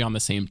they're really on the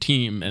same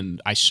team,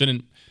 and I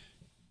shouldn't,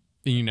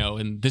 you know,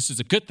 and this is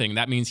a good thing.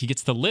 That means he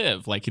gets to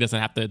live. Like, he doesn't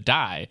have to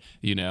die,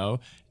 you know?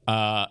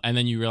 And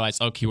then you realize,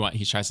 oh,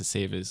 he tries to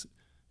save his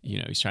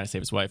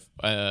wife,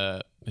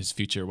 his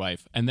future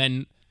wife.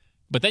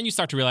 But then you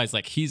start to realize,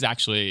 like, he's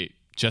actually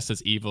just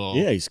as evil.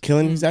 Yeah, he's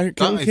out here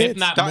killing kids. If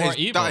not more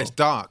evil. That is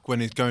dark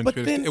when he's going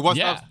through.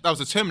 That was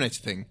a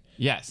Terminator thing.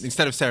 Yes.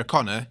 Instead of Sarah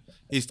Connor,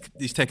 he's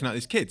taking out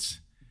these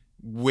kids.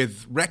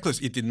 With Reckless,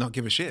 he did not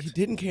give a shit. He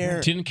didn't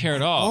care. Didn't care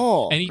at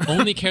all. And he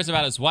only cares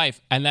about his wife.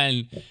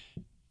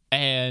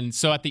 And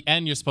so at the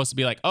end, you're supposed to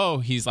be like, oh,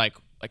 he's like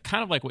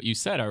kind of like what you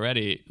said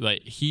already.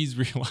 Like, he's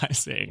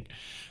realizing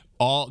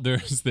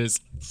there's this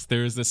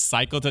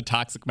cycle to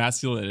toxic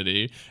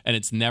masculinity, and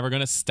it's never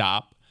going to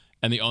stop.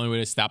 And the only way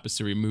to stop is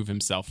to remove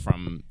himself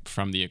from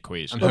the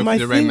equation. And hopefully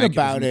the Rainmaker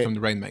doesn't become the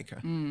Rainmaker.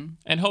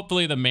 And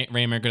hopefully the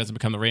Rainmaker doesn't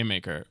become the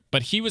Rainmaker.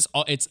 But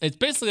it's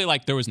basically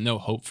like there was no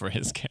hope for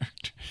his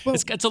character. Well,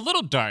 it's a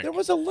little dark. There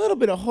was a little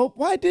bit of hope.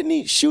 Why didn't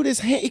he shoot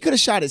his hand? He could have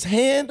shot his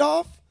hand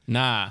off.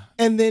 Nah.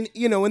 And then,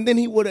 he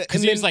would have...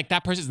 Because he was like,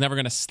 that person's never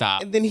going to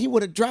stop. And then he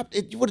would have dropped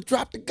it. You would have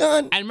dropped the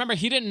gun. And remember,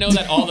 he didn't know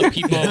that all the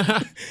people...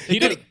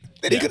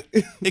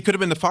 It could have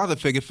been the father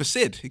figure for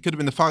Sid. It could have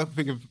been the father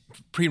figure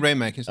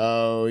pre-Rainmakers.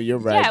 Oh, you're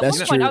right. Yeah,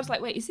 that's at one point I was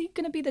like, wait, is he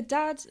going to be the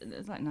dad? And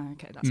it's like, no,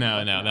 okay, that's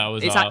no, that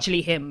was it's all,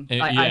 actually him.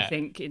 I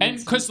think. And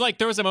because like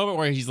there was a moment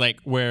where he's like,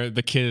 where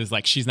the kid is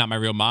like, she's not my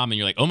real mom, and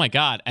you're like, oh my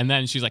god, and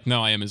then she's like,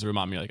 no, I am his real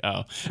mom. And you're like,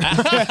 oh,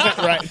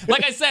 right.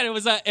 Like I said,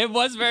 it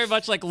was very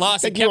much like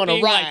Lost. It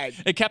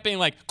kept being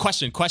like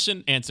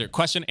question, answer,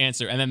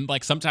 and then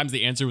like sometimes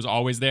the answer was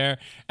always there,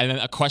 and then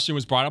a question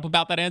was brought up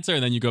about that answer,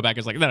 and then you go back and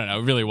it's like, no,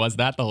 it really was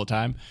that the whole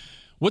time.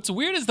 What's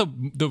weird is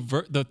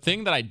the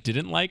thing that I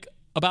didn't like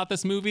about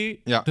this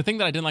movie, the thing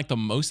that I didn't like the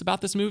most about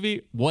this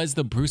movie was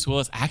the Bruce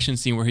Willis action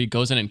scene where he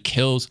goes in and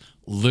kills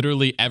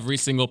literally every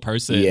single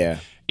person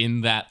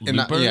in that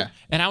looper.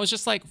 And I was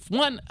just like,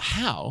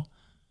 how?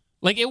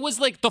 Like, it was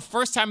like the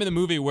first time in the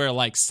movie where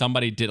like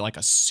somebody did like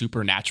a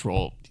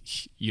supernatural,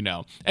 you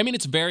know. I mean,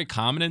 it's very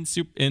common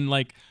in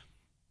like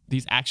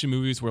these action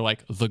movies where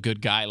like the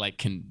good guy like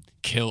can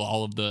kill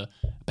all of the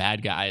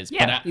bad guys.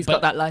 Yeah, he's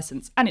got that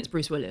license, and it's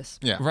Bruce Willis.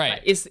 Yeah, right.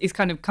 Like, it's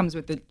kind of comes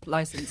with the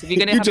license. If you're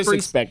going to have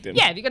expect him.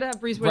 Yeah, if you're going to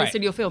have Bruce Willis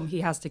in your film,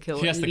 he has to kill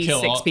at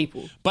least 6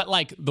 people. But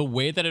like the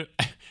way that it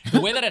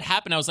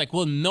happened, I was like,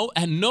 well,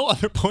 at no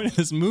other point in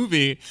this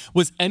movie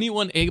was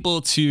anyone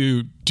able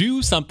to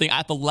do something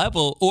at the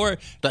level or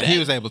that he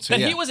was able to.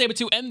 He was able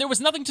to, and there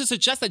was nothing to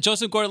suggest that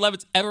Joseph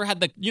Gordon-Levitt ever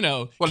had the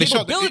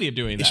capability of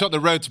doing that. He shot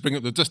the road to bring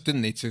up the dust,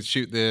 didn't he, to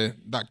shoot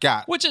that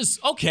gap? Which is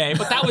okay,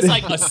 but that was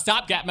like a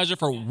stopgap measure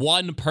for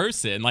one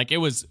person. Like it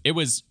was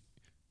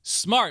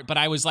smart, but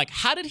I was like,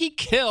 how did he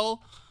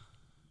kill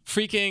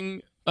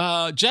freaking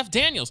Jeff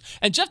Daniels?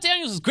 And Jeff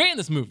Daniels is great in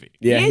this movie.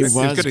 Yeah, he was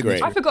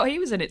great. I forgot he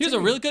was in it. He was a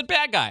really good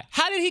bad guy.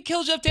 How did he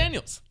kill Jeff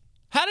Daniels?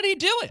 How did he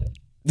do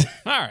it?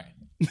 All right.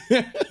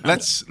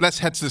 Let's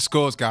head to the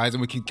scores, guys,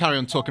 and we can carry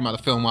on talking about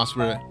the film whilst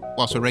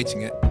we're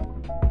rating it.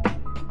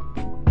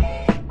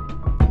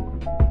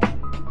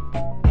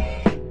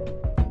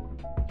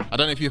 I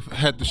don't know if you've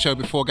heard the show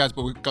before, guys,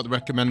 but we've got the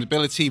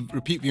recommendability,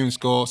 repeat viewing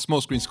score, small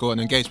screen score, and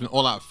engagement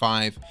all out of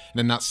 5, and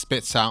then that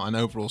spits out an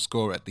overall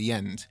score at the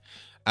end.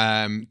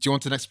 Do you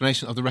want an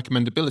explanation of the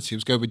recommendability?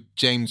 Let's go with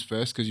James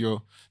first, because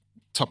you're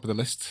top of the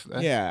list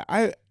there. Yeah,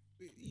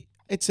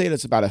 I'd say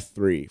that's about a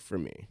 3 for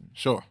me.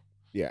 Sure.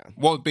 Yeah.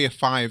 What would be a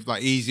 5,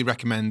 like easy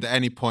recommend at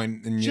any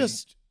point in your...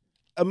 Just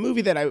a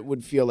movie that I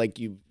would feel like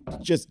you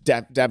just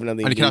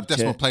definitely and you can have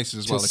decimal places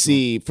as well. To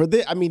see for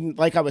the, I mean,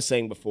 like I was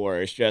saying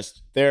before, it's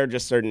just there are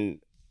just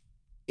certain.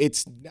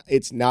 It's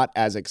not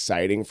as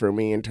exciting for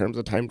me in terms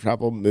of time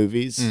travel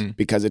movies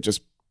because it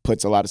just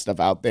puts a lot of stuff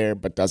out there,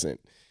 but doesn't.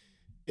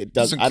 It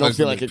doesn't. I don't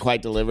feel like it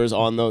quite delivers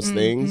on those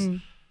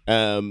things.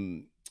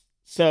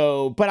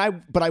 So, but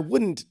I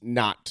wouldn't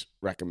not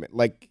recommend,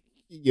 like,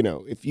 you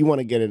know, if you want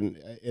to get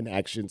an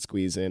action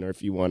squeeze in, or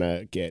if you want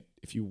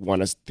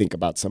to think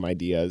about some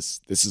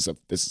ideas, this is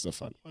a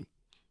fun one.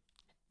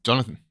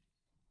 Jonathan,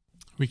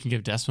 we can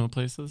give decimal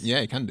places.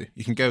 Yeah, you can do.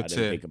 You can go to.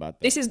 Think about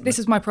that. This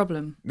is my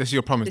problem. This is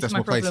your problem. This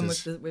decimal is my problem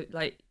places. with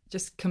like,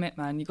 just commit,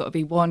 man. You got to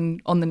be one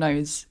on the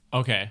nose.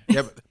 Okay.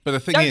 Yeah, but the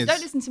thing is,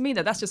 don't listen to me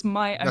though. That's just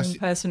my own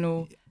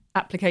personal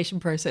application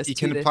process. You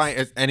can apply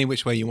it any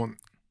which way you want.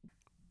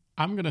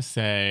 I'm gonna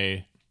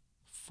say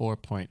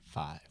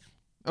 4.5.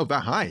 Oh,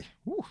 that high.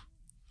 Ooh.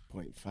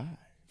 0.5.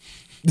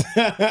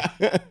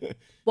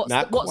 What's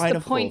the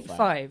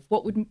 0.5?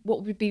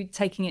 What would be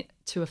taking it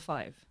to a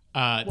 5?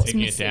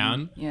 Taking it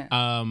down. Yeah.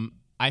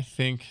 I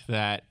think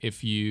that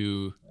if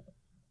you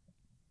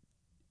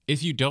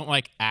if you don't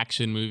like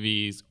action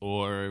movies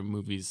or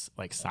movies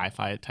like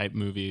sci-fi type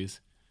movies,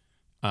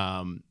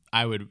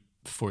 I would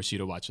force you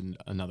to watch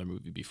another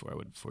movie before I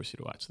would force you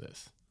to watch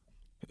this.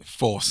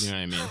 Force. You know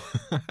what I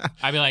mean?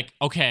 I'd be like,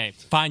 okay,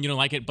 fine, you don't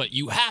like it, but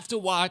you have to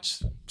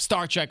watch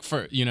Star Trek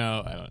first. I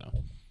don't know.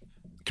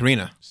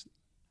 Karina.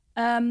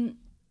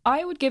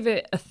 I would give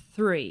it a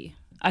 3.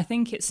 I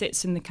think it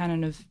sits in the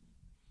canon of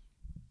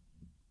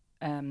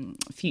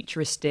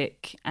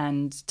futuristic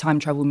and time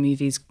travel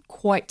movies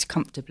quite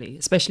comfortably,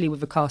 especially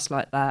with a cast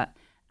like that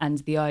and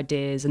the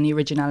ideas and the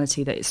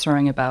originality that it's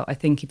throwing about. I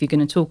think if you're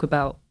going to talk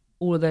about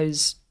all of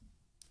those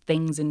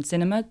things in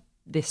cinema,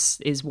 this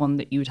is one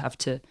that you would have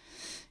to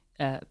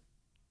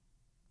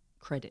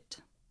credit.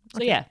 So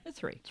Okay. yeah, a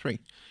 3. 3.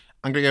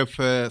 I'm going to go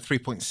for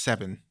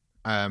 3.7.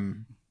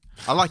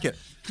 I like it.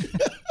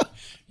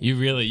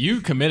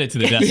 You committed to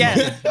the decimal. Yeah.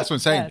 That's what I'm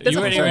saying. There's You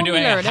a weren't even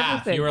doing formula a and half.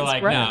 everything. You were It's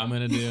like, great. no, I'm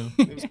going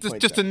to do.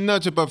 just a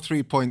nudge above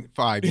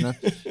 3.5, you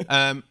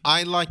know.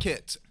 I like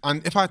it,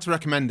 and if I had to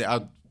recommend it,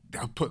 I'll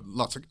put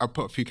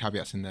a few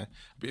caveats in there.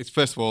 But it's,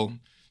 first of all,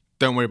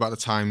 don't worry about the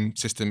time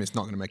system. It's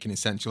not going to make any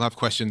sense. You'll have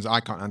questions. I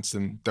can't answer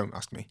them. Don't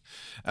ask me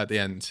at the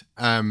end.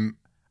 And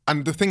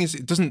the thing is,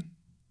 it doesn't,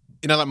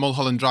 like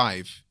Mulholland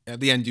Drive, at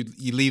the end,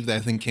 you leave there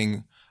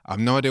thinking, I have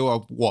no idea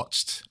what I've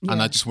watched,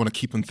 and I just want to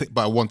keep on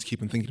but I want to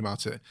keep on thinking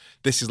about it.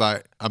 This is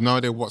like, I have no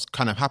idea what's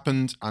kind of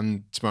happened,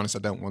 and to be honest, I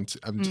don't want to.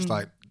 I'm just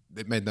like,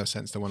 it made no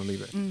sense. Don't want to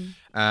leave it.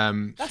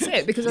 That's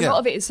it, because a lot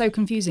of it is so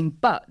confusing,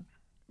 but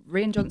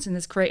Rian Johnson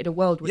has created a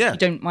world which you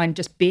don't mind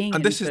just being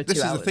and in this for is 2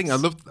 the hours. thing I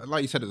love,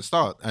 like you said at the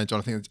start,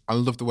 Jonathan, I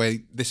love the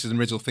way this is an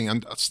original thing,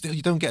 and still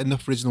you don't get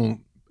enough original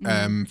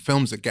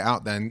films that get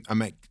out there and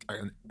make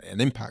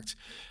an impact.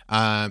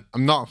 I'm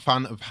not a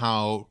fan of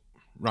how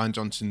Rian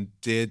Johnson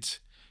did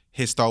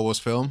his Star Wars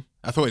film.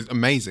 I thought it was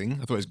amazing.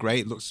 I thought it was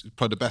great. It looks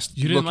probably the best.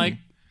 You didn't looking.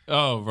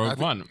 like Rogue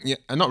One? Yeah,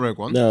 not Rogue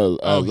One. No,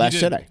 Oh, he Last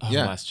did- Jedi. Oh,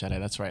 Yeah. Last Jedi.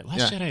 That's right.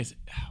 Last Jedi is.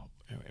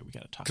 Anyway, we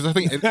got to talk. Because I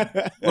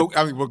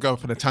think, we'll go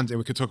off on a tangent.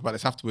 We could talk about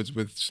this afterwards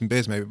with some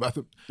beers maybe. But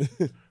I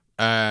think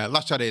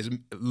Last Jedi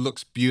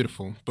looks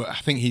beautiful, but I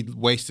think he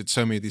wasted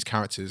so many of these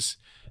characters.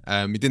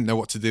 He didn't know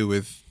what to do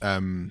with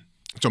John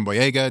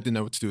Boyega, didn't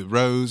know what to do with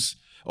Rose,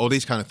 all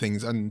these kind of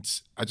things. And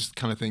I just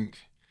kind of think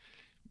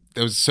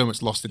there was so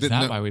much lost. Is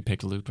that why we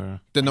picked Looper?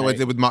 Didn't know what they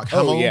did with Mark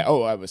Hamill. Oh, yeah.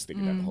 Oh, I was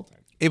thinking that the whole time.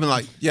 Even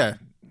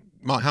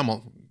Mark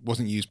Hamill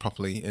wasn't used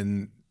properly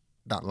in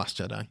that Last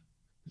Jedi.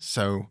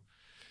 So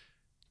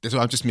this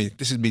is me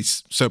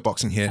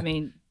soapboxing here. I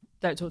mean,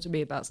 don't talk to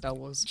me about Star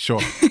Wars.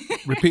 Sure.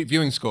 Repeat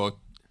viewing score,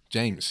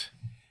 James.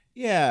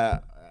 Yeah,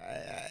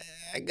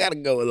 I gotta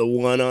go with a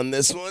 1 on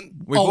this one.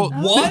 We've all,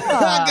 What?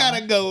 I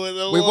gotta go with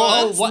a We've 1.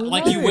 all- Oh, what?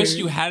 Like you wish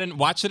you hadn't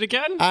watched it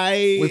again?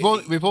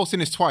 we've all seen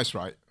this twice,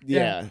 right?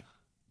 Yeah.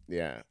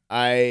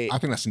 I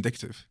think that's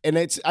indicative. and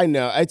I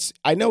know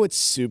it's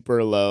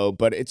super low,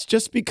 but it's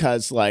just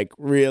because like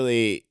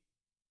really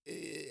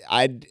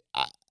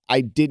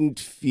I didn't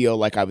feel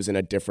like I was in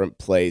a different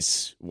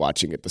place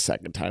watching it the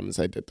second time as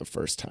I did the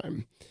first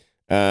time.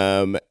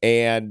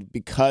 And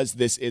because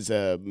this is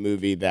a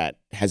movie that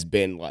has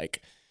been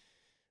like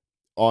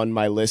on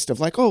my list of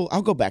like, oh,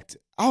 I'll go back to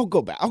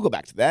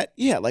that.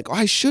 Yeah, like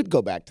I should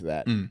go back to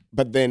that.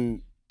 But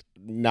then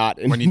not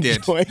When you did.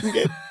 enjoying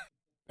it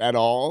at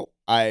all.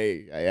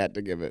 I had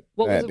to give it.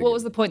 What I had was to what give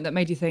was the point that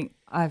made you think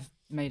I've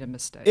made a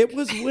mistake? It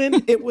was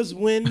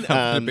when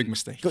A big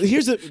mistake.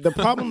 Here's the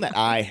problem that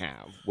I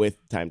have with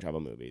time travel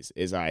movies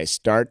is I just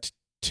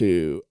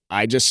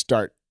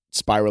start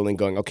spiraling,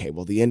 going, okay,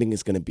 well the ending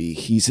is going to be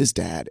he's his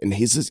dad and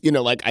he's his,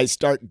 like I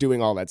start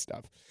doing all that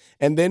stuff,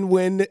 and then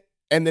when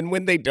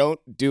they don't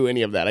do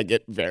any of that, I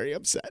get very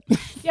upset.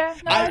 Yeah,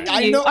 no,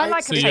 I know- I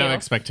like So a you have payoff.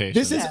 expectations.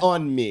 This is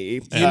on me.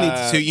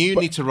 You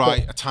need to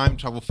write a time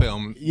travel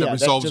film Yeah, that that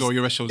resolves just- all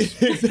your issues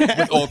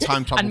with all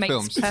time travel And makes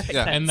films. perfect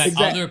sense. and that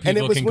Exactly. other And it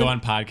people was can when- go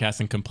on podcasts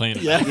and complain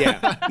about it.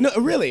 Yeah, no,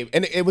 really,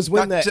 and it was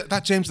when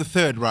That James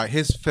III, right?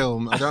 His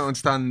film. I don't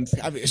understand.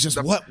 I mean, it's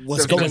just what was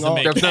There's going doesn't on.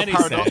 make There's no any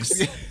paradox.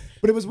 sense.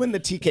 But it was when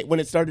when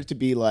it started to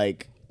be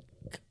like,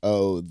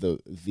 oh, the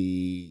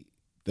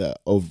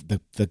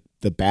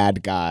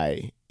bad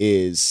guy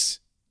he's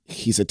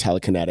a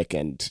telekinetic,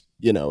 and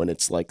and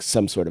it's like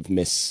some sort of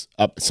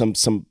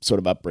some sort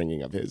of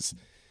upbringing of his.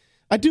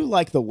 I do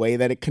like the way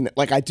that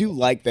I do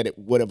like that it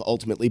would have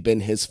ultimately been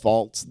his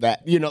fault.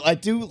 That I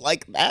do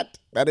like that.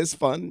 That is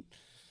fun.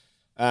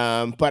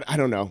 But I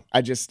don't know.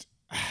 I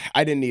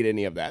didn't need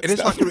any of that. It is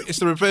stuff. like it's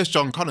the reverse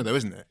John Connor, though,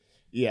 isn't it?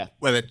 Yeah.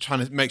 Where they're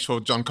trying to make sure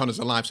John Connor's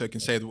alive so he can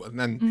save the world, and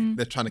then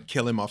they're trying to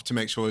kill him off to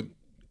make sure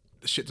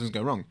the shit doesn't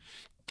go wrong.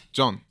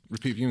 John,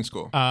 repeat viewing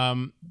score.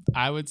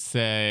 I would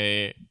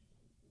say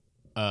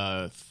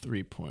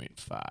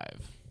 3.5.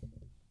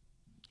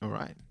 All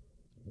right.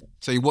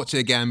 So you watch it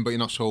again, but you're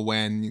not sure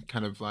when. You're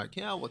kind of like,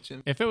 I'll watch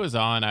it. If it was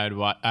on, I'd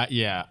watch.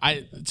 Yeah.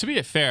 To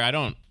be fair, I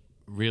don't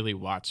really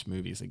watch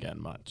movies again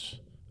much,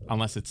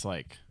 unless it's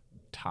like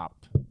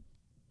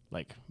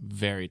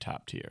very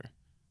top tier,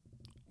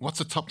 What's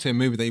a top tier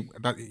movie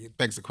that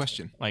begs the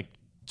question? like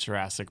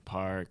Jurassic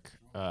Park,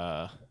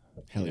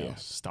 Hell yeah.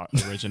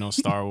 Original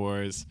Star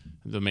Wars,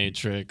 The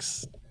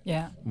Matrix,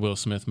 Yeah. Will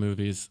Smith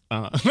movies.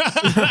 Not all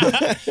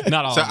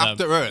So of them.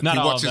 After Earth, Not he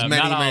all of watches them.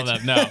 many Not all of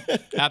Matrix. them.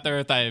 No. After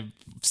Earth, I've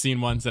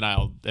seen once, and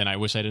I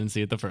wish I didn't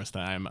see it the first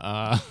time.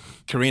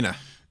 Karina,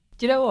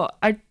 Do you know what?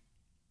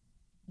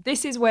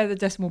 This is where the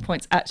decimal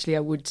points actually I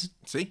would.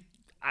 see?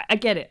 I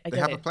get it. They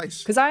have a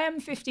place. Because I am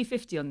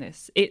 50-50 on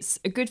this. It's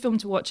a good film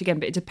to watch again,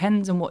 but it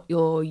depends on what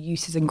your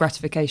uses and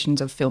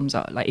gratifications of films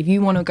are. Like if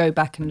you want to go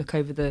back and look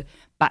over the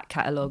back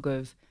catalogue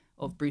of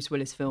Bruce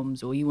Willis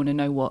films, or you want to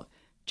know what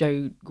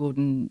Joe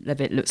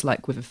Gordon-Levitt looks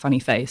like with a funny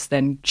face,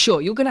 then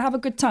sure, you're going to have a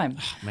good time.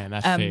 Man,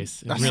 that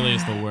face. It really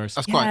is the worst.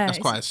 That's Yeah,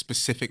 quite a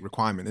specific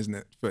requirement, isn't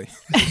it,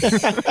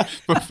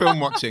 for film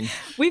watching?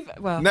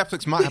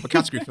 Netflix might have a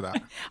category for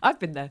that. I've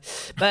been there.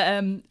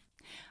 But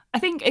I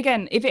think,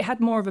 again, if it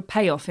had more of a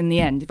payoff in the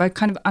end, if I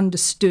kind of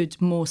understood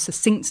more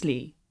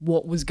succinctly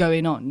what was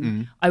going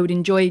on, I would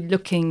enjoy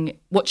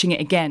watching it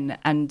again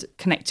and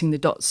connecting the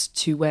dots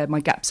to where my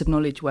gaps of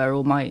knowledge were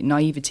or my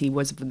naivety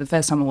was the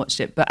first time I watched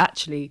it. But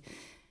actually,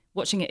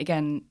 watching it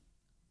again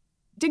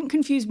didn't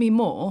confuse me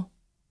more,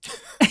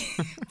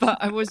 but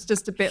I was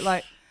just a bit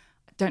like,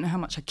 I don't know how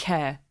much I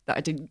care that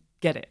I didn't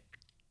get it.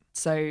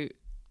 So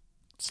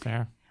It's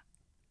fair.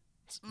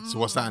 So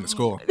what's that in the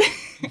score?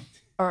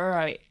 all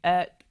right,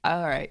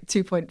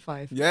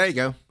 2.5. There you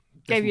go.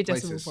 Gave you a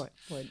Decimal decimal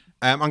places. point.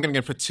 I'm going to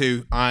go for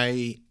 2.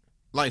 I,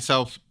 like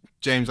yourself,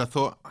 James, I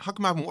thought, how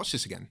come I haven't watched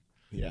this again?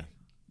 Yeah.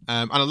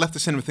 And I left the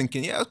cinema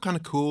thinking, yeah, it was kind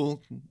of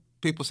cool.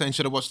 People saying,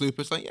 should I watch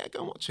Lupus? Like, yeah, go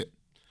and watch it.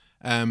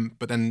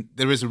 But then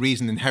there is a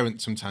reason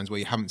inherent sometimes where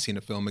you haven't seen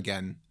a film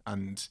again.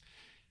 And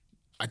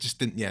I just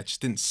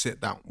didn't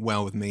sit that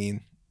well with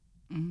me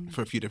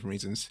for a few different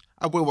reasons.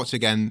 I will watch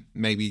again,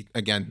 maybe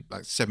again,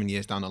 like 7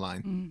 years down the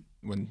line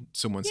when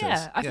someone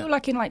says. Yeah, I feel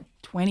like in like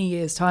 20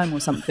 years' time or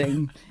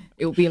something,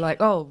 it will be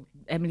like, oh,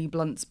 Emily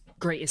Blunt's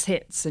greatest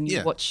hits, and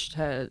you watch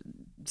her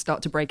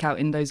start to break out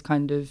in those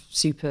kind of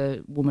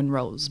superwoman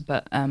roles.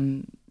 But I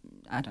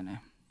don't know.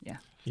 Yeah.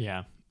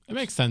 Yeah. It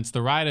makes sense.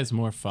 The ride is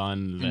more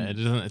fun.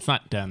 It's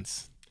not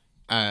dense.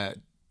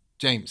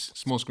 James,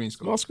 small screen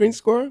score. Small screen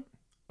score?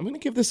 I'm going to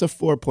give this a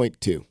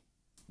 4.2.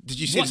 Did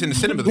you see this in the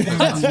cinema the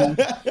first time?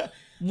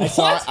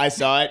 I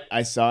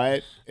saw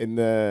it in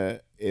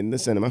the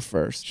cinema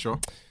first. Sure.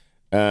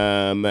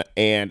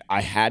 And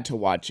I had to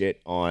watch it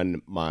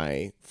on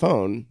my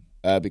phone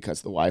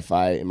because the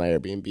Wi-Fi in my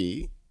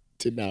Airbnb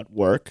did not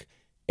work.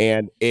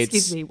 And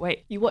Excuse me,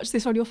 wait, you watched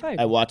this on your phone?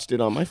 I watched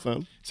it on my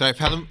phone. So if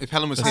Helen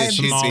was here,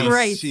 she'd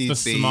disgraced. be The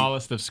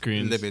smallest of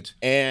screens. livid.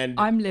 And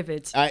I'm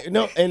livid.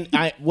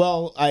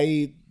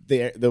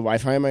 the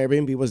Wi-Fi in my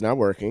Airbnb was not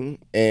working,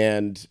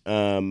 and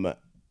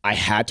I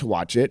had to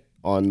watch it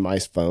on my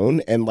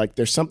phone. And like,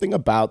 there's something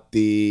about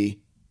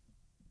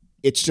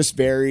it's just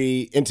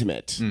very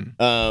intimate.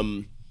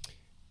 And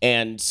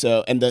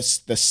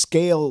the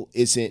scale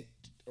isn't,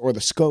 or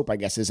the scope, I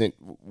guess, isn't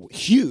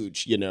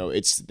huge. You know,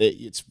 it's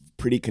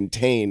pretty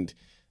contained.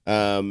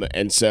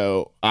 And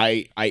so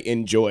I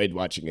enjoyed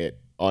watching it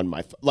on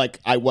my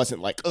like. I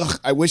wasn't like, ugh,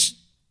 I wish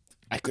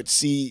I could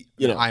see,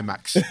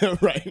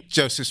 IMAX, right?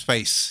 Joseph's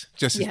face,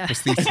 Joseph's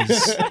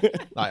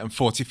prosthesis, like on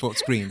 40-foot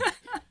screen.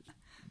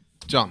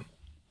 John,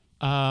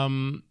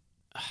 I'll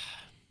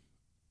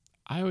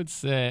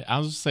just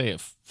say a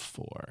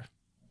 4.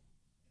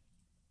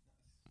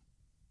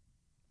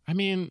 I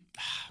mean,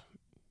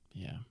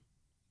 yeah,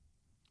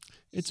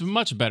 it's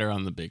much better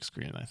on the big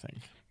screen, I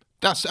think.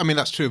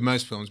 that's true of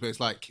most films, but it's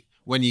like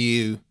when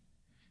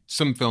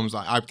some films,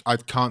 like I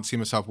can't see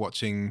myself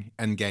watching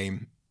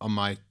Endgame on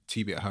my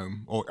TV at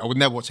home, or I would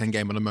never watch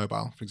Endgame on a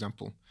mobile, for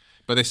example.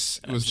 But this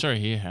I'm sure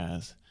he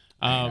has.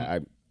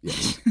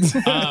 Yes.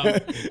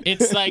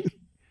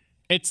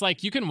 It's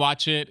like you can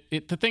watch it.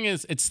 The thing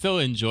is, it's still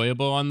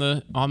enjoyable on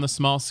the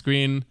small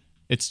screen.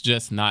 It's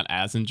just not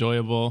as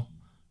enjoyable.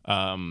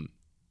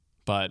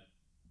 But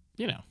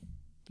you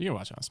can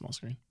watch it on a small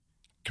screen.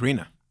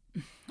 Karina.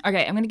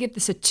 Okay, I'm going to give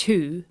this a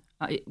 2.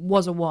 It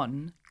was a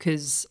 1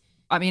 because,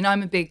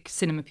 I'm a big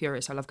cinema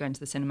purist. I love going to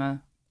the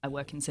cinema. I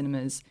work in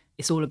cinemas.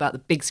 It's all about the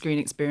big screen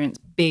experience,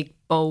 big,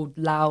 bold,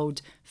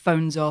 loud,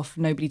 phones off,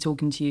 nobody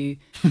talking to you,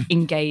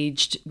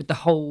 engaged with the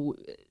whole,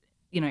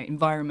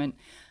 environment.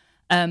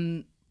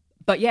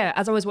 But yeah,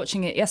 as I was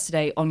watching it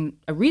yesterday on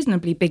a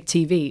reasonably big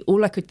TV,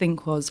 all I could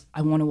think was,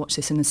 I want to watch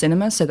this in the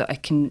cinema so that I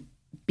can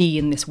be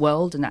in this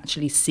world and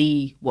actually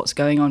see what's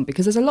going on,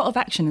 because there's a lot of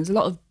action, there's a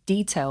lot of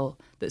detail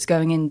that's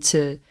going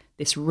into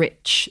this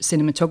rich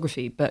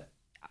cinematography, but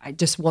I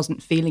just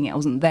wasn't feeling it. I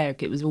wasn't there.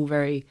 It was all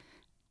very...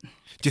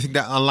 Do you think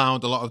that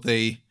allowed a lot of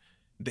the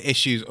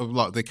issues, of a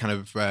lot of the kind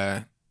of,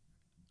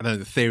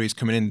 the theories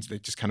coming in, they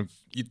just kind of,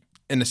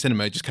 in the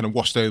cinema, it just kind of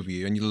washed over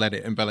you and you let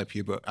it envelop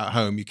you, but at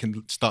home you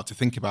can start to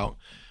think about,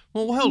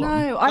 well, hold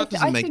on, that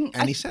doesn't make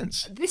any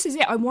sense. This is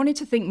it. I wanted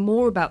to think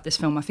more about this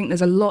film. I think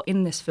there's a lot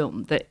in this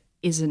film that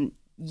isn't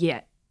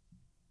yet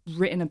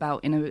written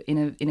about in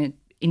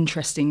a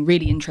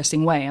really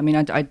interesting way. I mean,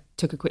 I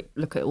took a quick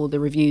look at all the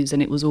reviews,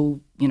 and it was all,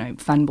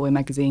 fanboy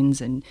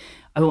magazines, and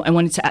I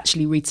wanted to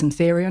actually read some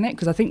theory on it,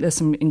 because I think there's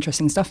some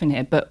interesting stuff in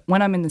here. But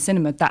when I'm in the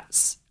cinema,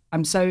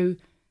 I'm so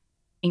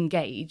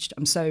engaged,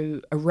 I'm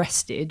so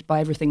arrested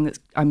by everything that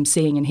I'm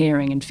seeing and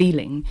hearing and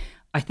feeling,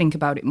 I think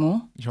about it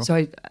more. Sure.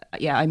 So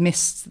I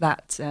missed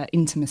that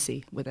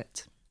intimacy with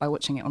it by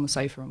watching it on the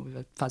sofa and with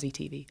a fuzzy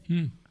TV.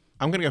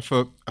 I'm going to go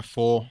for a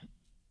 4.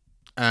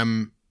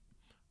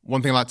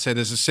 One thing I'd like to say,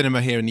 there's a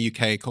cinema here in the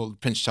UK called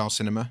Prince Charles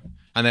Cinema,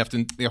 and they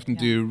often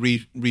do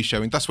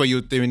re-showing. That's where you're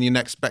doing your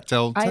next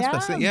Bechdel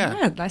test.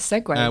 Yeah, nice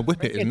segue.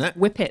 Whippet, isn't it?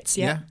 Whippets,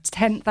 yeah. It's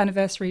 10th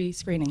anniversary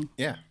screening.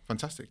 Yeah,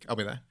 fantastic. I'll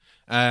be there.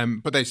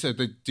 But they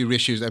do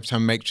reissues every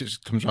time Matrix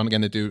comes around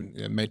again. They do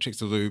Matrix,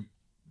 they'll do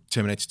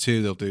Terminator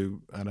 2, they'll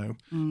do, I don't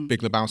know,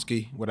 Big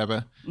Lebowski,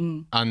 whatever.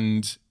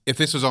 And if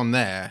this was on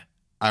there,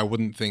 I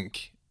wouldn't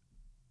think,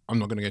 I'm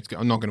not going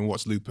to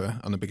watch Looper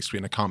on the big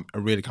screen. I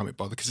really can't be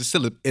bothered, because it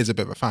still is a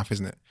bit of a faff,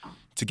 isn't it,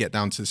 to get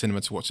down to the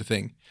cinema to watch a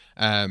thing.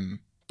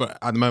 But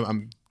at the moment,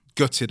 I'm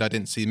gutted I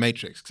didn't see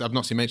Matrix, because I've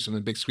not seen Matrix on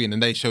the big screen,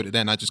 and they showed it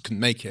then. I just couldn't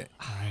make it.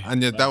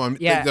 And that one,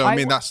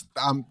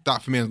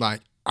 that for me is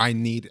like,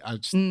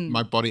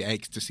 my body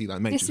aches to see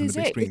that Matrix on the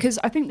big screen. Because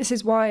I think this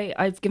is why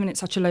I've given it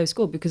such a low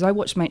score, because I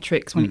watched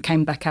Matrix when it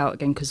came back out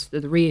again because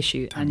of the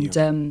reissue,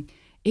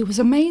 it was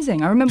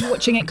amazing. I remember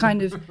watching it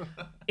kind of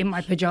in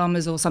my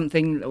pajamas or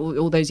something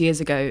all those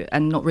years ago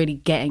and not really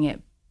getting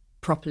it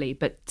properly,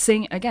 but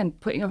seeing it again,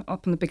 putting it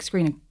up on the big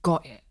screen, and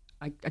got it.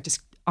 I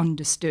just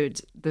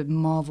understood the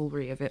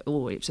marvelry of it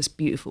all. It was just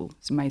beautiful.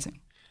 It's amazing.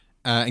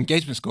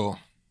 Engagement score.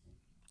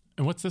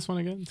 And what's this one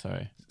again?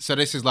 Sorry. So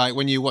this is like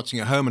when you're watching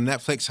at home on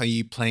Netflix, are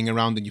you playing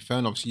around on your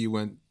phone? Obviously you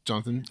weren't,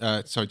 Jonathan.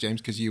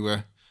 James, because you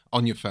were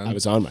on your phone. I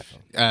was on my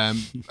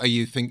phone. Are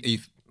you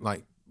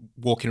like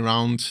walking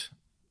around,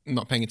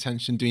 not paying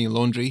attention, doing your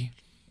laundry?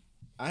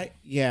 Or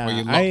you're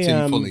locked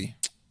in fully?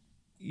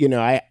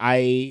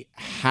 I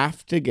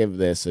have to give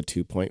this a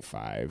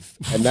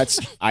 2.5, and that's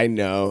I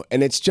know,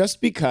 and it's just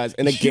because,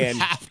 and again,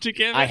 you have to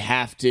give it? I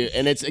have to,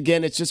 and it's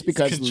just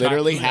because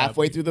literally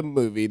halfway through the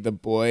movie, the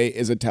boy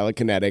is a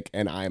telekinetic,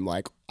 and I'm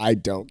like, I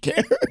don't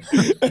care,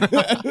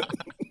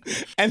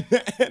 and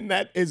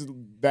that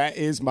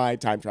is my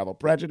time travel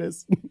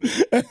prejudice,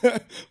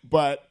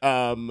 but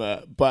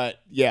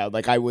yeah,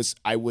 like I was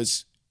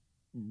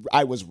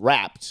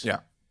wrapped, yeah.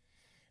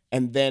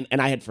 And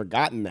I had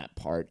forgotten that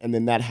part, and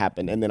then that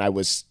happened, and then I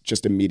was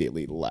just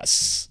immediately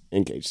less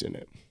engaged in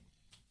it.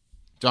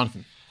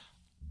 Jonathan?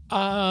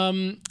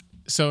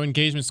 So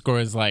engagement score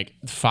is like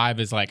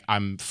 5 is like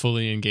I'm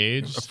fully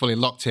engaged. Fully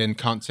locked in,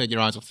 can't take your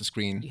eyes off the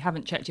screen. You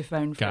haven't checked your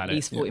phone for at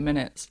least 40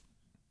 minutes.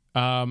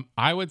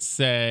 I would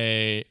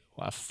say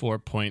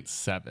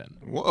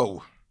 4.7.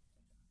 Whoa.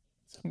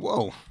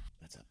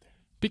 That's up there.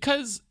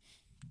 Because...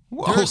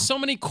 Whoa. There are so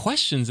many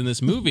questions in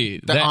this movie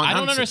that I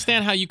don't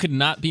understand how you could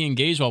not be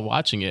engaged while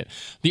watching it.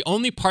 The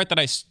only part that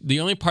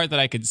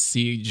I could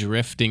see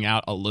drifting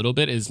out a little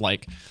bit is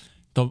like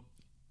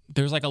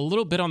there's like a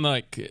little bit on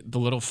the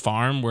little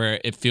farm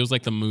where it feels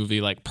like the movie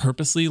like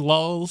purposely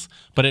lulls,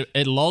 but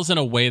it lulls in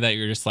a way that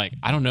you're just like,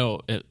 I don't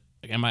know.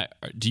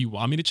 Do you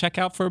want me to check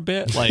out for a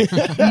bit? Like,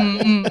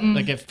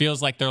 like it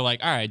feels like they're like,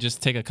 all right,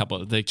 just take a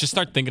couple. They just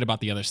start thinking about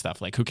the other stuff.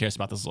 Like, who cares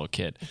about this little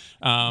kid?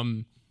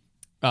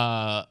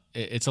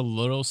 It's a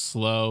little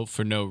slow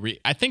for no reason.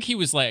 I think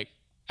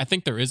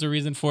there is a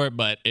reason for it,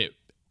 but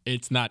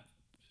it's not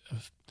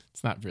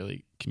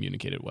really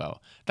communicated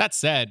well. That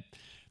said,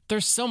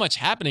 there's so much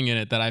happening in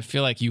it that I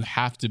feel like you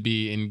have to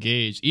be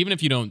engaged. Even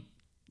if you don't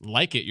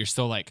like it, you're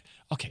still like,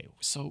 okay,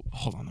 so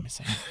hold on, let me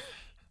say.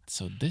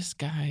 So this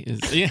guy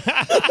is.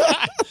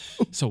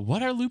 So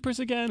what are loopers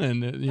again?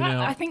 And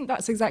I think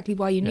that's exactly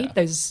why you need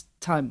those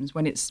times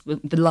when it's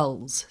the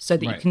lulls, so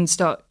that you can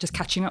start just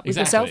catching up with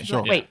yourself.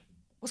 Sure. Like, wait,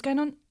 what's going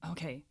on?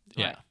 Okay,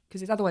 yeah,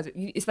 because otherwise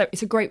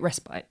it's a great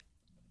respite.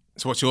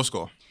 So what's your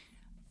score?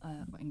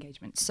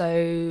 Engagement.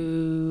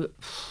 So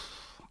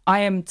I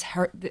am.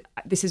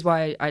 This is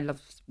why I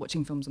love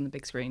watching films on the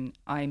big screen.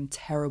 I'm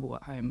terrible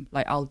at home.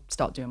 Like I'll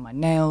start doing my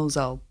nails.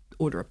 I'll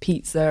order a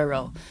pizza.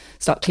 I'll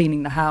start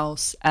cleaning the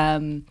house.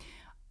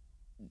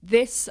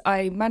 This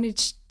I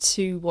managed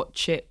to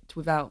watch it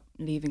without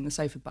leaving the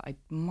sofa, but I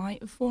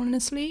might have fallen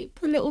asleep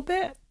a little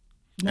bit.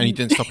 And you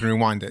didn't stop and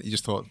rewind it. You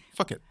just thought,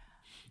 "Fuck it."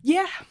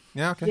 Yeah.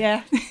 Yeah. Okay.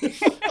 Yeah.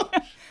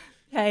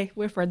 Hey,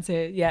 we're friends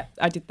here. Yeah,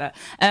 I did that.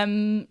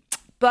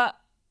 But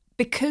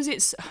because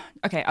it's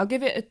okay, I'll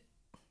give it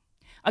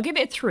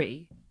a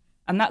 3,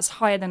 and that's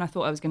higher than I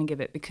thought I was going to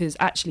give it, because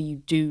actually you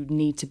do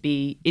need to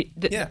be.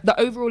 The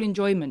overall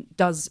enjoyment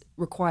does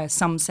require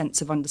some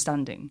sense of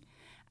understanding,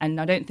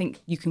 and I don't think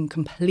you can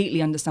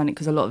completely understand it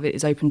because a lot of it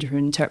is open to your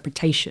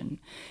interpretation,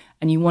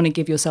 and you want to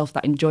give yourself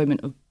that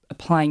enjoyment of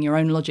applying your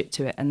own logic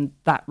to it, and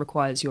that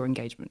requires your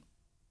engagement.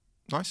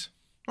 Nice.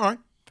 All right.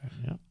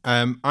 Yeah.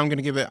 I'm going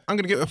to give it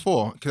a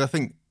 4, because I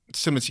think,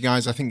 similar to you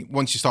guys, I think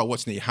once you start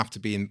watching it, you have to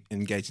be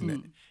engaged in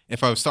it.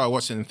 If I started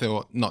watching it and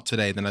thought, not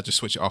today, then I'd just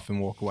switch it off and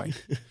walk away.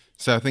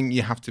 So I think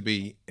you have to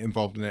be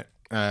involved in it.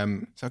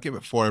 So I'll give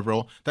it 4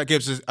 overall. That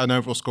gives us an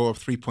overall score of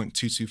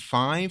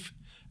 3.225.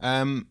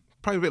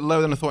 Probably a bit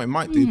lower than I thought it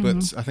might do,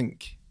 but I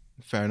think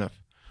fair enough.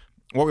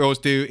 What we always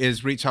do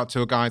is reach out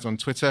to our guys on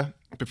Twitter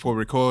before we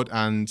record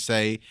and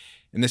say,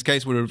 in this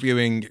case, we're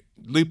reviewing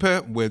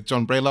Looper with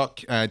John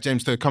Braylock,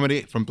 James Third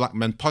Comedy from Black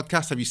Men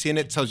Podcast. Have you seen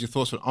it? Tell us your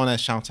thoughts for an on-air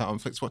shout-out on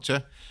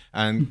FlixWatcher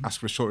and ask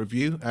for a short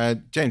review.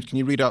 James, can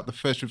you read out the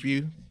first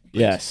review?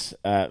 Yes.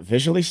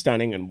 Visually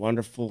stunning and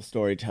wonderful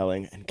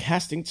storytelling and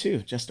casting, too.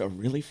 Just a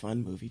really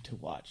fun movie to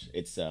watch.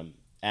 It's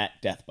at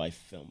Death by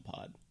Film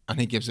Pod. And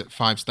he gives it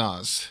 5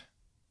 stars.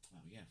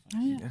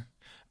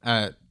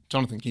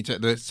 Jonathan, can you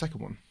take the second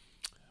one?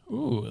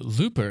 Ooh,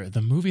 Looper,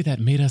 the movie that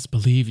made us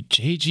believe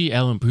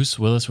JGL and Bruce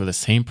Willis were the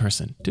same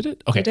person. Did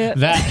it? Okay, Did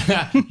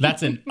it?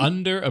 That's an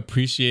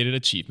underappreciated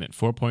achievement.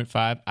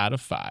 4.5 out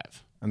of 5.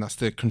 And that's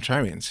the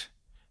Contrarians.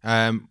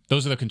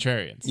 Those are the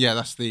Contrarians. Yeah,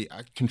 that's the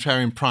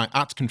Contrarian Prime,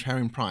 at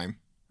Contrarian Prime.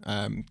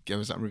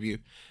 Give us that review.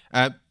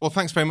 Well,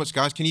 thanks very much,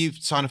 guys. Can you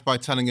sign off by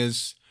telling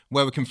us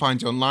where we can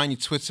find you online, your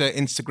Twitter,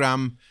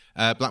 Instagram,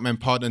 Black Men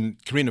Pod,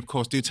 and Karina, of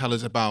course, do tell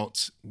us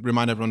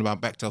remind everyone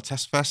about Bechdel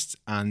Test Fest,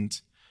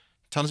 and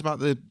tell us about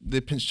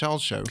the Prince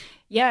Charles show.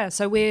 Yeah,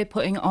 so we're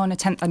putting on a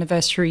 10th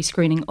anniversary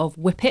screening of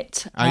Whip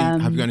It.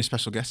 Have you got any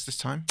special guests this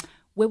time?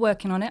 We're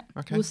working on it.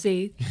 Okay. We'll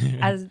see.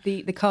 As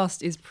the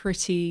cast is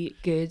pretty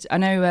good. I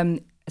know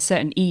a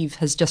certain Eve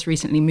has just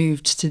recently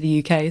moved to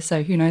the UK,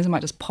 so who knows? I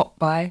might just pop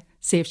by,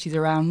 see if she's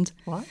around.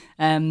 What?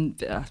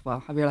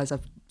 Well, I realise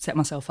I've set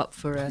myself up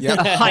for a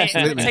high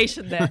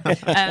expectation there.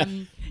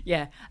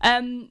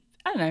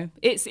 I don't know.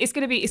 It's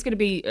gonna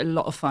be a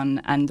lot of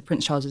fun, and the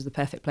Prince Charles is the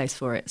perfect place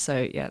for it.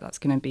 So yeah, that's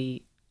gonna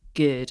be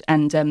good.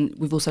 And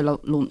we've also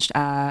launched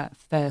our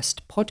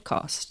first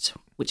podcast,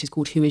 which is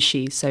called Who Is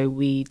She? So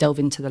we delve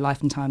into the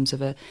life and times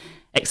of a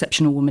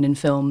exceptional woman in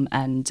film,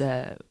 and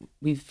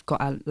we've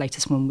got our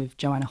latest one with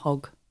Joanna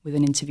Hogg with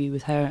an interview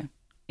with her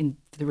in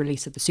the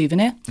release of The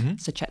Souvenir.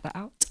 So check that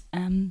out.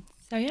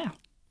 So yeah.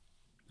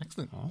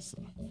 Excellent.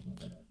 Awesome.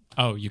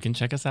 Oh, you can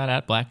check us out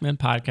at Black Men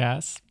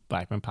Podcast.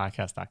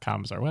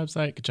 BlackmenPodcast.com is our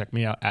website. You can check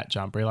me out at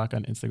John Braylock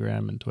on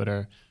Instagram and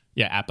Twitter.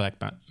 Yeah, at Black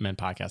Men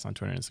Podcast on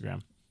Twitter and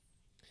Instagram.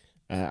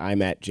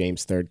 I'm at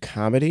James Third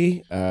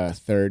Comedy.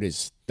 Third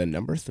is the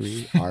number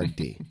 3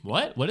 RD.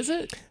 What? What is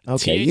it?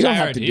 Okay, you don't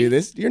have to do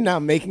this. You're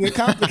not making it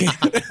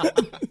complicated.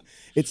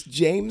 It's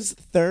James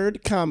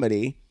Third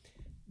Comedy.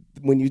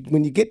 When you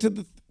get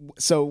to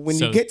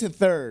you get to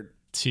third.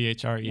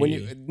 THRE.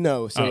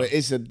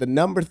 It's the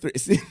number 3.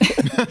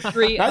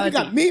 3 now you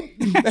got me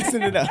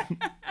messing it up.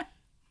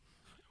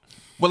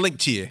 We'll link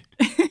to you.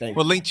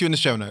 We'll link to you in the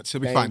show notes.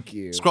 It'll be fine. Thank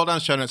you. Scroll down the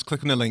show notes,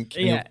 click on the link,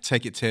 and you'll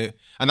take it to...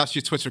 And that's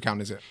your Twitter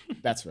account, is it?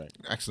 That's right.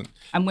 Excellent.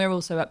 And we're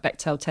also at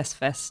Bechdel Test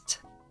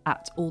Fest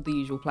at all the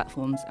usual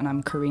platforms, and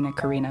I'm Karina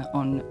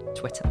on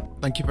Twitter.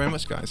 Thank you very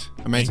much, guys.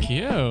 Amazing. Thank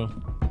you.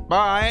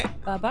 Bye.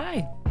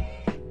 Bye-bye.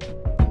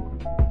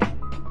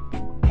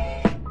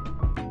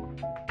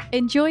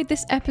 Enjoyed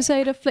this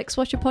episode of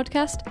FlixWatcher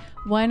Podcast?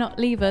 Why not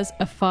leave us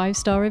a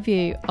 5-star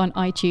review on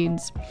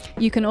iTunes?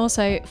 You can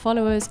also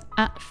follow us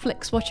at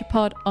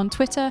FlixWatcherPod on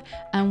Twitter,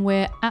 and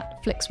we're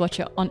at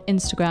FlixWatcher on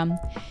Instagram.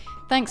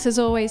 Thanks as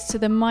always to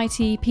the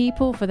mighty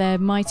people for their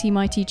mighty,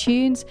 mighty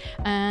tunes,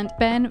 and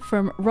Ben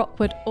from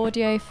Rockwood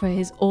Audio for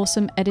his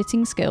awesome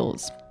editing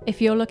skills.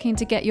 If you're looking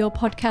to get your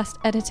podcast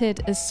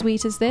edited as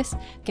sweet as this,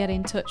 get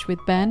in touch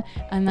with Ben,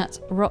 and that's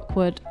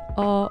Rockwood,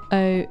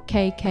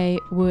 ROKK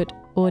Wood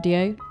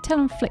Audio. Tell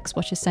them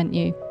FlixWatcher sent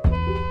you.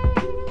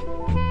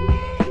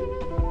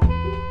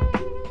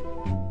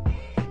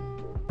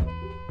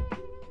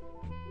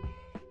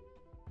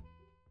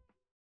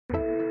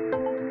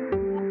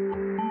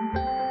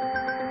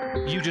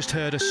 You just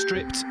heard a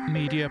Stripped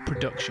Media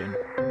production.